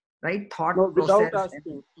brain, right? Thought process.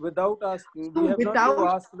 Without asking, we have not to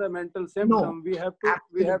ask the mental symptom. No, we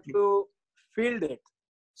have to field it.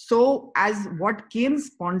 So as what came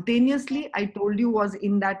spontaneously, I told you, was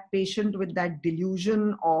in that patient with that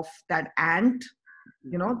delusion of that ant,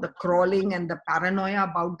 the crawling and the paranoia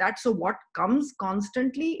about that. So what comes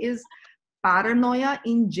constantly is paranoia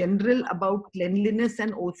in general about cleanliness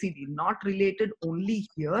and OCD, not related only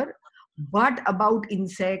here, but about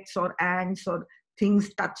insects or ants or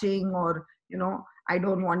things touching, or, I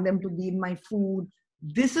don't want them to be in my food.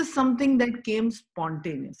 This is something that came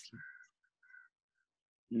spontaneously.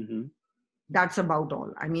 Mm-hmm. That's about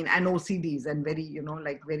all. I mean, and OCDs and very,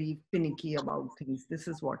 very finicky about things. This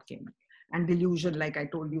is what came. And delusion, like I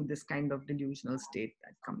told you, this kind of delusional state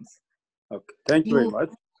that comes. Okay, thank you very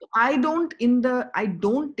much. I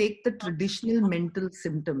don't take the traditional mental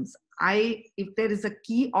symptoms. If there is a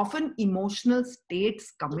key, often emotional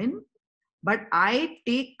states come in, but I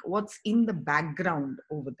take what's in the background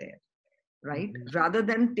over there, right? Rather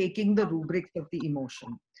than taking the rubrics of the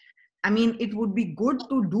emotion. I mean, it would be good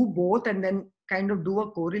to do both and then kind of do a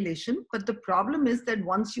correlation. But the problem is that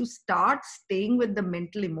once you start staying with the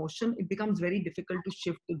mental emotion, it becomes very difficult to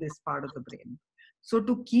shift to this part of the brain. So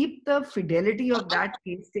to keep the fidelity of that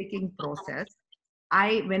case-taking process,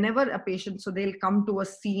 whenever a patient, so they'll come to a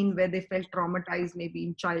scene where they felt traumatized, maybe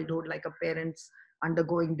in childhood, like a parent's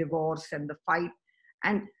undergoing divorce and the fight.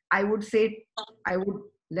 And I would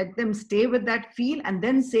let them stay with that feel and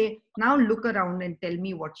then say, now look around and tell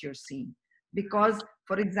me what you're seeing. Because,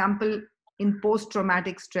 for example, in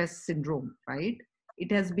post-traumatic stress syndrome, right, it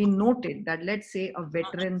has been noted that, let's say, a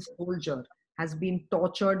veteran soldier has been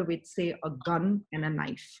tortured with, say, a gun and a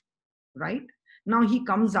knife, right? Now he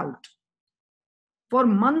comes out. For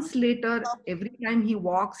months later, every time he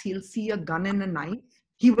walks, he'll see a gun and a knife.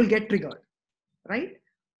 He will get triggered, right?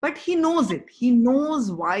 But he knows it. He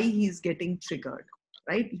knows why he's getting triggered.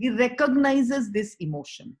 Right? He recognizes this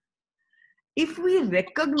emotion. If we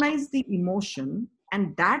recognize the emotion,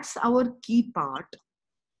 and that's our key part,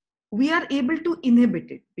 we are able to inhibit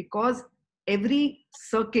it, because every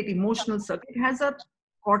circuit, emotional circuit, has a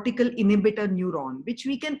cortical inhibitor neuron, which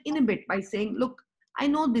we can inhibit by saying, look, I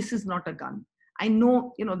know this is not a gun. I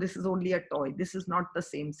know, this is only a toy. This is not the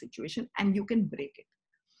same situation, and you can break it.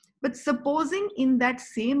 But supposing in that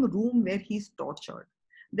same room where he's tortured,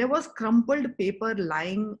 there was crumpled paper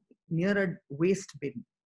lying near a waste bin,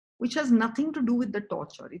 which has nothing to do with the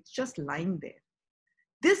torture. It's just lying there.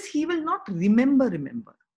 This he will not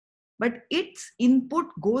remember, but its input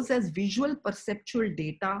goes as visual perceptual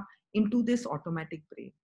data into this automatic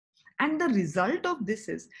brain. And the result of this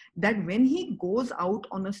is that when he goes out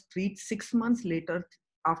on a street 6 months later,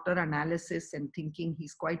 after analysis and thinking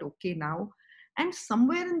he's quite okay now, and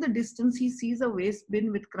somewhere in the distance he sees a waste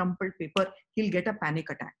bin with crumpled paper, he'll get a panic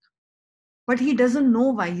attack. But he doesn't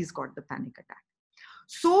know why he's got the panic attack.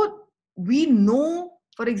 So we know,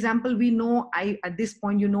 for example, we know at this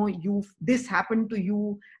point, this happened to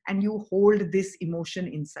you and you hold this emotion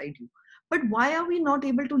inside you. But why are we not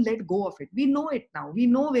able to let go of it? We know it now. We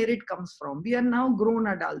know where it comes from. We are now grown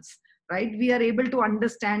adults, right? We are able to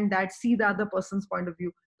understand that, see the other person's point of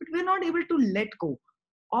view, but we're not able to let go.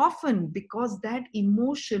 Often because that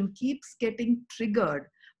emotion keeps getting triggered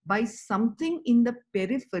by something in the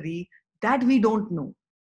periphery that we don't know.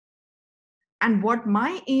 And what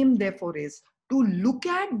my aim, therefore, is to look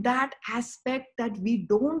at that aspect that we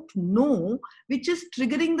don't know, which is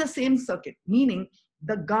triggering the same circuit, meaning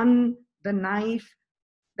the gun, the knife,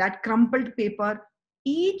 that crumpled paper,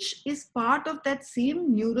 each is part of that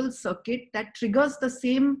same neural circuit that triggers the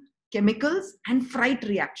same chemicals and fright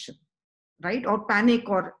reaction, right? Or panic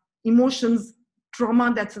or emotions,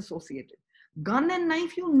 trauma that's associated. Gun and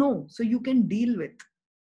knife, so you can deal with.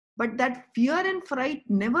 But that fear and fright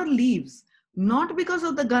never leaves, not because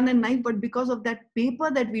of the gun and knife, but because of that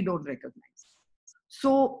paper that we don't recognize.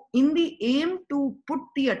 So in the aim to put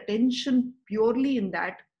the attention purely in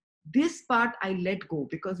that, this part I let go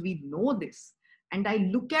because we know this. And I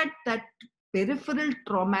look at that peripheral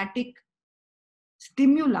traumatic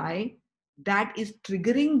stimuli that is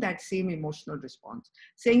triggering that same emotional response.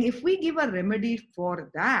 Saying if we give a remedy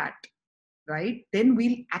for that, right, then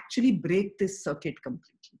we'll actually break this circuit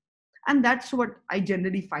completely. And that's what I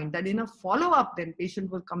generally find, that in a follow-up, then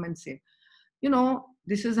patient will come and say,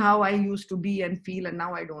 this is how I used to be and feel, and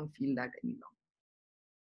now I don't feel that any longer.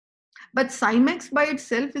 But Cymex by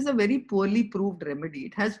itself is a very poorly proved remedy.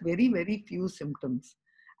 It has very, very few symptoms.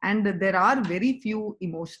 And there are very few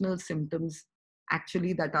emotional symptoms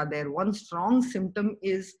actually that are there. One strong symptom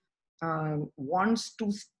is wants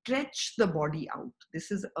to stretch the body out.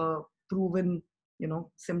 This is a proven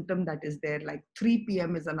symptom that is there. Like 3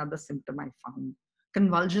 p.m. is another symptom I found.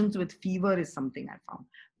 Convulsions with fever is something I found.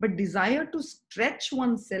 But desire to stretch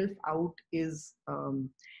oneself out is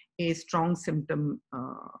a strong symptom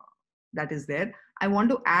that is there. I want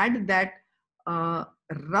to add that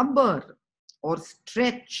rubber or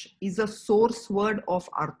stretch is a source word of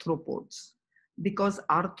arthropods, because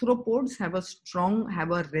arthropods have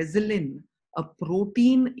a resilin, a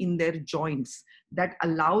protein in their joints that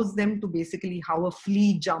allows them to basically how a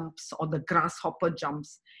flea jumps or the grasshopper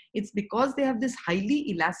jumps. It's because they have this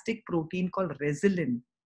highly elastic protein called resilin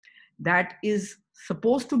that is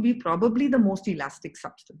supposed to be probably the most elastic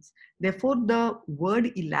substance. Therefore, the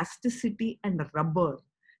word elasticity and rubber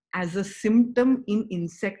as a symptom in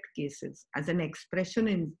insect cases, as an expression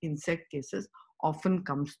in insect cases, often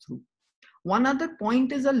comes through. One other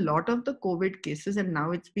point is a lot of the COVID cases, and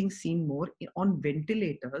now it's being seen more on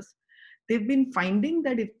ventilators, they've been finding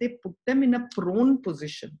that if they put them in a prone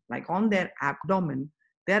position, like on their abdomen,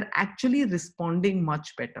 they're actually responding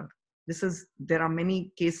much better. There are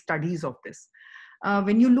many case studies of this.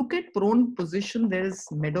 When you look at prone position, there is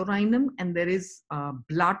medorinum and there is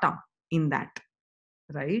blata in that,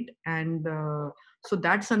 right? And so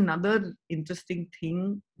that's another interesting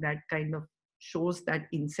thing that kind of shows that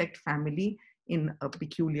insect family in a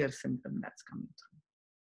peculiar symptom that's coming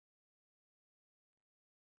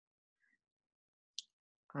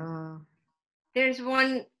through. There's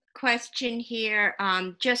one question here.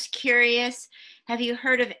 Just curious, have you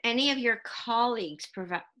heard of any of your colleagues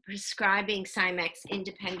prescribing Cymex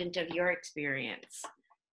independent of your experience?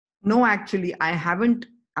 No, actually, I haven't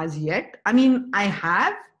as yet. I mean, I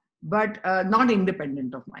have, but not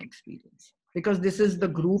independent of my experience, because this is the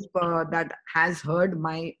group that has heard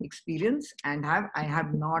my experience, and I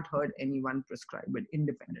have not heard anyone prescribe it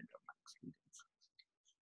independent of my experience.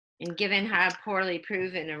 And given how poorly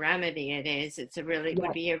proven a remedy it is,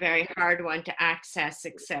 would be a very hard one to access,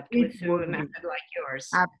 except through a method like yours.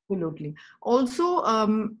 Absolutely. Also,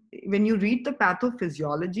 when you read the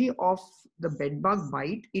pathophysiology of the bedbug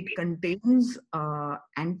bite, it contains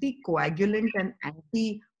anticoagulant and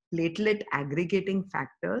anti-platelet aggregating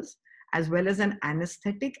factors, as well as an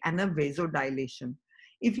anesthetic and a vasodilation.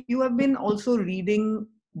 If you have been also reading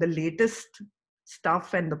the latest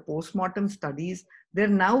stuff and the postmortem studies, they're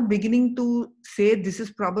now beginning to say this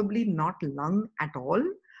is probably not lung at all,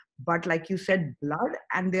 but like you said, blood,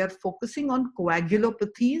 and they are focusing on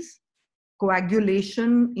coagulopathies,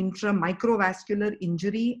 coagulation, intramicrovascular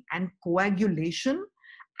injury, and coagulation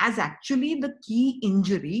as actually the key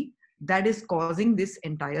injury that is causing this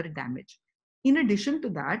entire damage. In addition to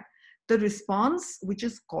that, the response which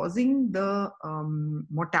is causing the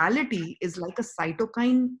mortality is like a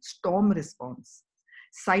cytokine storm response.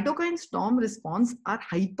 Cytokine storm response are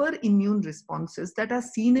hyperimmune responses that are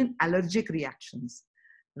seen in allergic reactions,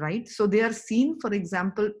 right? So they are seen, for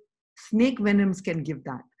example, snake venoms can give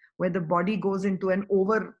that, where the body goes into an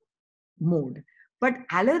over mode. But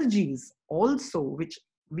allergies also, which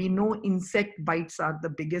we know insect bites are the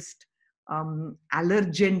biggest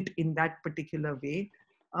allergent in that particular way,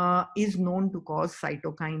 is known to cause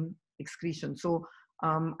cytokine excretion. So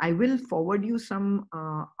I will forward you some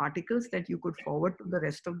articles that you could forward to the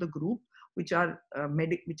rest of the group, which are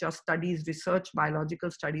studies, research,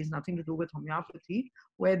 biological studies, nothing to do with homeopathy,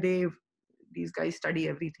 where these guys study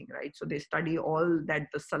everything, right? So they study all that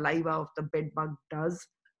the saliva of the bedbug does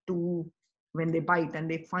to when they bite, and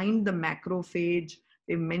they find the macrophage.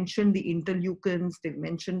 They've mentioned the interleukins, they've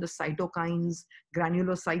mentioned the cytokines,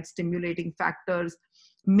 granulocyte stimulating factors,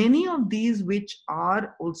 many of these which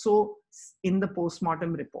are also in the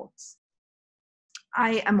postmortem reports.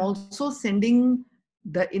 I am also sending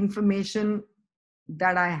the information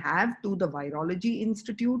that I have to the Virology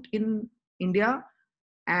Institute in India,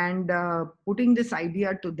 and putting this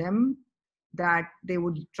idea to them that they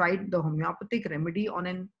would try the homeopathic remedy on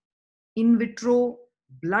an in vitro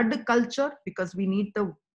blood culture, because we need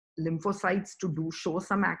the lymphocytes to show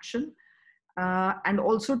some action, and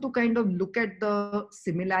also to kind of look at the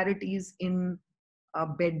similarities in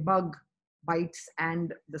bedbug bites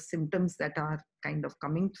and the symptoms that are kind of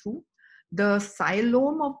coming through. The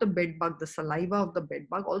xylome of the bedbug, the saliva of the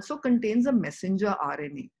bedbug, also contains a messenger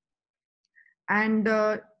RNA. And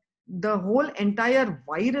the whole entire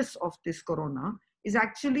virus of this corona is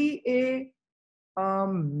actually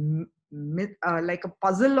like a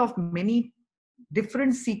puzzle of many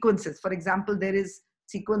different sequences. For example, there is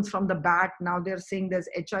sequence from the bat. Now they're saying there's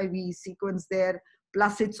HIV sequence there,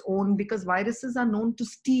 plus its own, because viruses are known to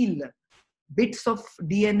steal bits of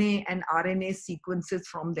DNA and RNA sequences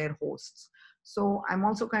from their hosts. So I'm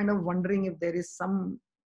also kind of wondering if there is some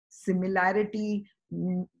similarity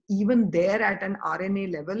even there at an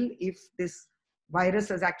RNA level, if this virus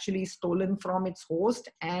has actually stolen from its host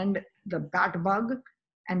and the bat bug,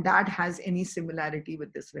 and that has any similarity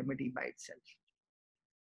with this remedy by itself.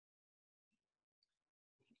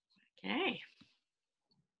 Okay.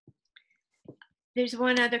 There's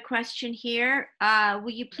one other question here. Will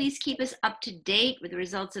you please keep us up to date with the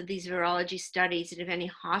results of these virology studies, and if any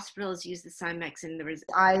hospitals use the Cymex in the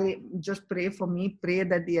results? I just pray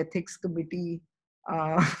that the ethics committee,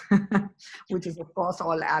 which is of course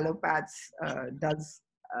all allopaths, does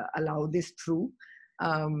allow this through.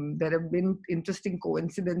 There have been interesting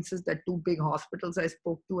coincidences that two big hospitals I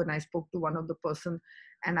spoke to, and I spoke to one of the person,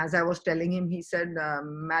 and as I was telling him, he said,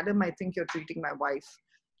 "Madam, I think you're treating my wife."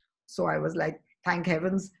 So I was like, thank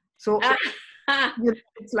heavens. So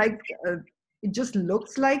it's like, it just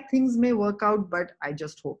looks like things may work out, but I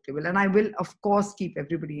just hope they will. And I will, of course, keep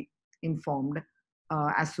everybody informed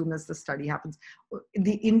as soon as the study happens.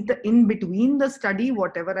 In between the study,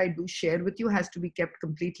 whatever I do share with you has to be kept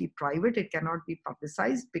completely private. It cannot be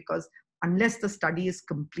publicized, because unless the study is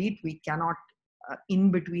complete, we cannot in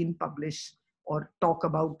between publish or talk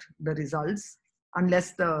about the results,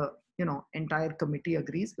 unless the entire committee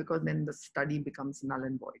agrees, because then the study becomes null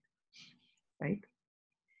and void, right?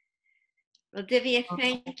 Well, Divya,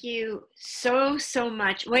 thank you so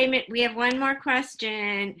much. Wait a minute, we have one more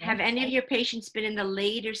question. Have any of your patients been in the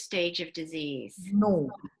later stage of disease? No,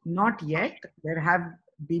 not yet. There have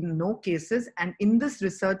been no cases. And in this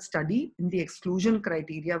research study, in the exclusion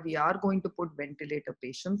criteria, we are going to put ventilator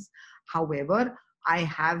patients. However, I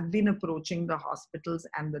have been approaching the hospitals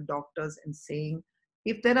and the doctors and saying,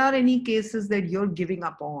 if there are any cases that you're giving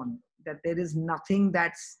up on, that there is nothing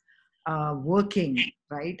that's working,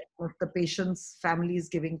 right? If the patient's family is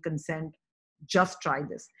giving consent, just try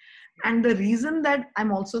this. And the reason that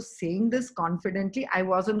I'm also saying this confidently, I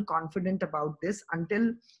wasn't confident about this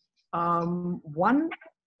until one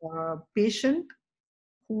patient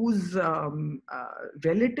whose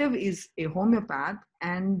relative is a homeopath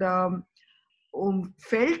and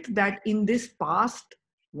felt that in this past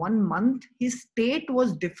 1 month, his state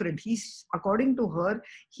was different. According to her,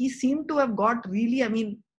 he seemed to have got really,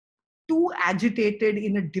 too agitated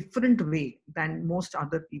in a different way than most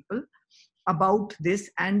other people about this.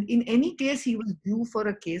 And in any case, he was due for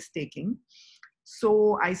a case taking.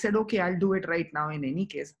 So I said, okay, I'll do it right now in any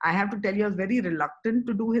case. I have to tell you, I was very reluctant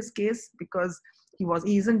to do his case because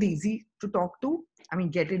he isn't easy to talk to. I mean,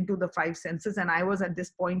 get into the five senses. And I was at this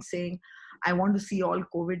point saying, I want to see all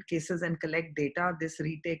COVID cases and collect data. This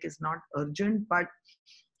retake is not urgent, but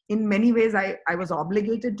in many ways, I was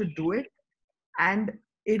obligated to do it. And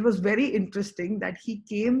it was very interesting that he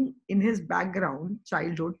came in his background,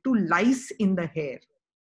 childhood, to lice in the hair.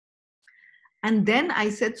 And then I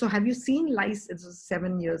said, so have you seen lice? It was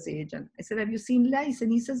 7 years age. And I said, have you seen lice?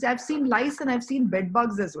 And he says, I've seen lice and I've seen bed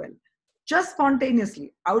bugs as well. Just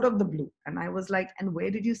spontaneously, out of the blue. And I was like, and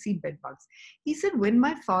where did you see bed bugs? He said, when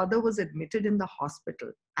my father was admitted in the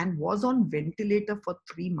hospital and was on ventilator for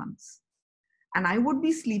 3 months, and I would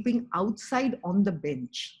be sleeping outside on the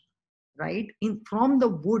bench, right? From the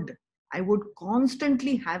wood, I would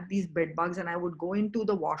constantly have these bed bugs, and I would go into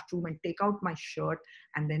the washroom and take out my shirt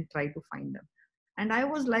and then try to find them. And I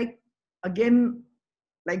was like, again,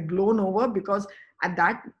 like blown over, because at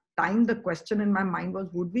that time, the question in my mind was,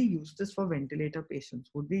 would we use this for ventilator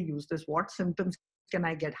patients? Would we use this? What symptoms can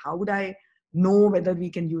I get? How would I know whether we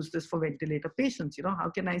can use this for ventilator patients? You know, how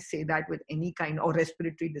can I say that with any kind, or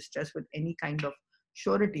respiratory distress with any kind of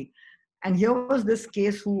surety? And here was this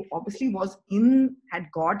case who obviously had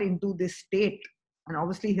got into this state, and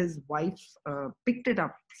obviously his wife picked it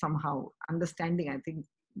up somehow, understanding, I think,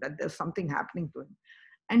 that there's something happening to him.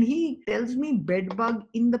 And he tells me bed bug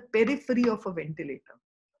in the periphery of a ventilator,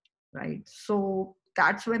 right? So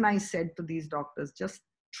that's when I said to these doctors, just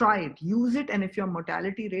try it, use it. And if your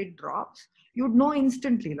mortality rate drops, you'd know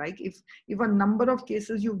instantly. Like if a number of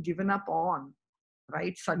cases you've given up on,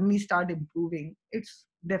 right, suddenly start improving, it's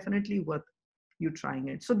definitely worth you trying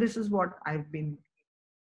it. So this is what I've been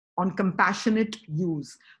on compassionate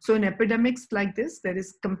use. So in epidemics like this, there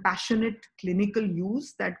is compassionate clinical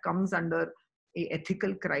use that comes under a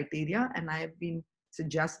ethical criteria. And I have been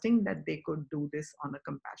suggesting that they could do this on a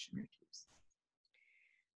compassionate use.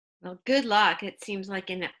 Well, good luck. It seems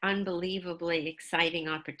like an unbelievably exciting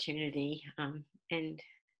opportunity. And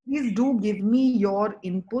please do give me your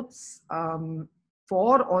inputs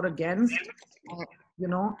for or against. You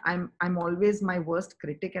know, I'm always my worst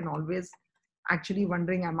critic and always actually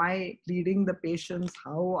wondering, am I reading the patients?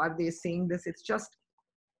 How are they saying this? It's just,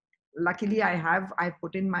 luckily I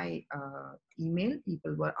put in my email.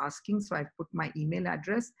 People were asking, so I put my email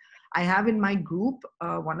address. I have in my group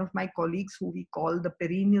one of my colleagues who we call the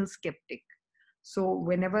perennial skeptic. So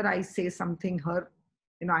whenever I say something,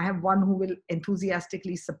 you know, I have one who will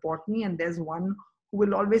enthusiastically support me, and there's one who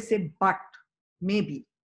will always say, but maybe,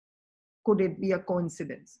 could it be a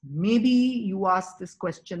coincidence? Maybe you asked this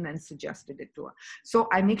question and suggested it to her. So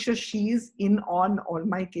I make sure she's in on all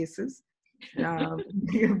my cases.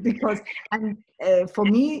 Because, and for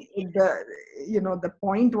me, the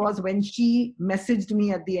point was when she messaged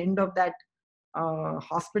me at the end of that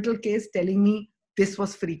hospital case telling me this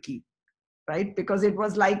was freaky, right? Because it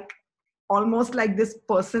was like, almost like this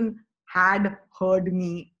person had heard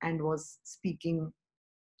me and was speaking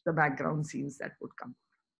the background scenes that would come.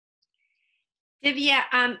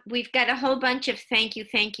 Divya, we've got a whole bunch of thank yous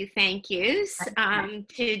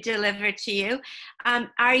to deliver to you.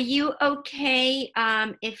 Are you okay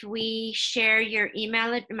if we share your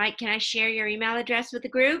email? Mike, can I share your email address with the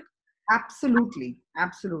group? Absolutely,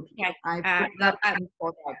 absolutely. Okay. I put that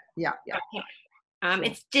for that. Yeah, yeah. Okay.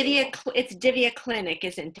 It's Divya Clinic,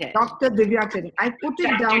 isn't it? Dr. Divya Clinic. I put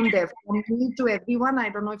it down there from me to everyone. I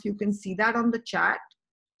don't know if you can see that on the chat.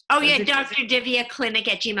 Oh, yeah, Dr. Divya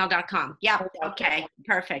Clinic at gmail.com. Yeah, okay,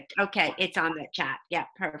 perfect. Okay, it's on the chat. Yeah,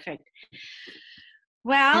 perfect.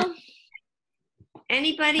 Well,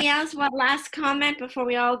 anybody else? One last comment before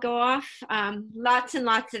we all go off? Lots and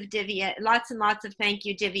lots of thank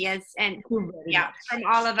you, Divyas. And yeah, from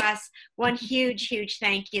all of us, one huge, huge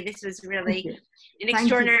thank you. This was really an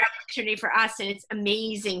extraordinary opportunity for us, and it's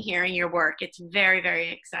amazing hearing your work. It's very, very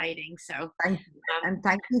exciting. So thank you. And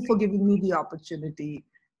thank you for giving me the opportunity.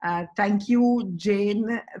 Thank you,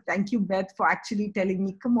 Jane. Thank you, Beth, for actually telling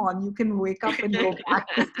me, come on, you can wake up and go back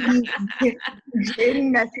to sleep.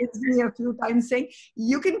 Jane messaged me a few times saying,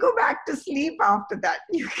 you can go back to sleep after that.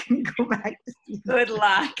 You can go back to sleep. Good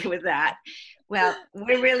luck with that. Well,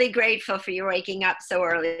 we're really grateful for you waking up so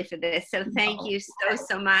early for this. So thank you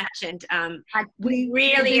so much. And we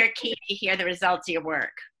really are keen to hear the results of your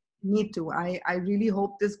work. Me too. I really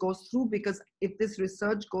hope this goes through, because if this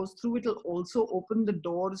research goes through, it will also open the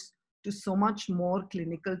doors to so much more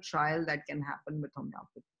clinical trial that can happen with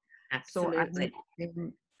homeopathy. Absolutely.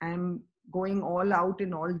 So I'm going all out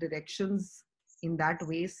in all directions in that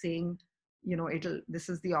way, saying, this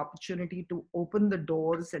is the opportunity to open the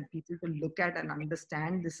doors and people to look at and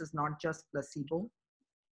understand this is not just placebo.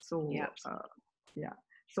 So, Yeah. yeah.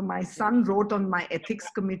 So my son wrote on my ethics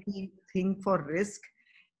committee thing for risk.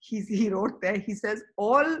 He wrote there, he says,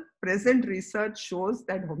 all present research shows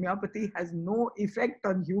that homeopathy has no effect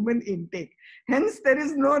on human intake. Hence, there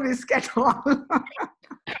is no risk at all.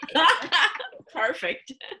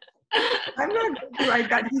 Perfect. I'm not going to write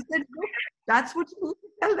that. He said, no, that's what you need to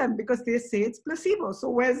tell them because they say it's placebo. So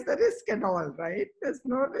where's the risk at all, right? There's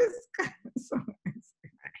no risk.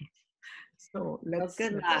 So let's,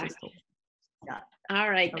 good let's luck. just hope. Yeah. All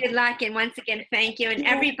right. Okay. Good luck. And once again, thank you. And Thank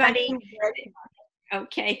you. everybody. Thank you very much.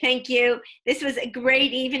 Okay, thank you. This was a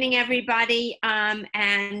great evening, everybody.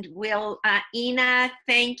 And we'll, Ina,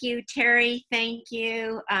 thank you. Terry, thank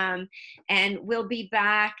you. And we'll be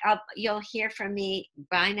back. You'll hear from me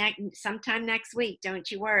by sometime next week. Don't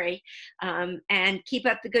you worry. And keep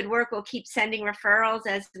up the good work. We'll keep sending referrals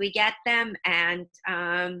as we get them. And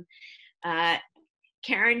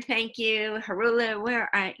Karen, thank you. Harula,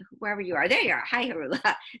 wherever you are. There you are. Hi,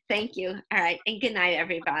 Harula. Thank you. All right. And good night,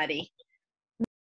 everybody.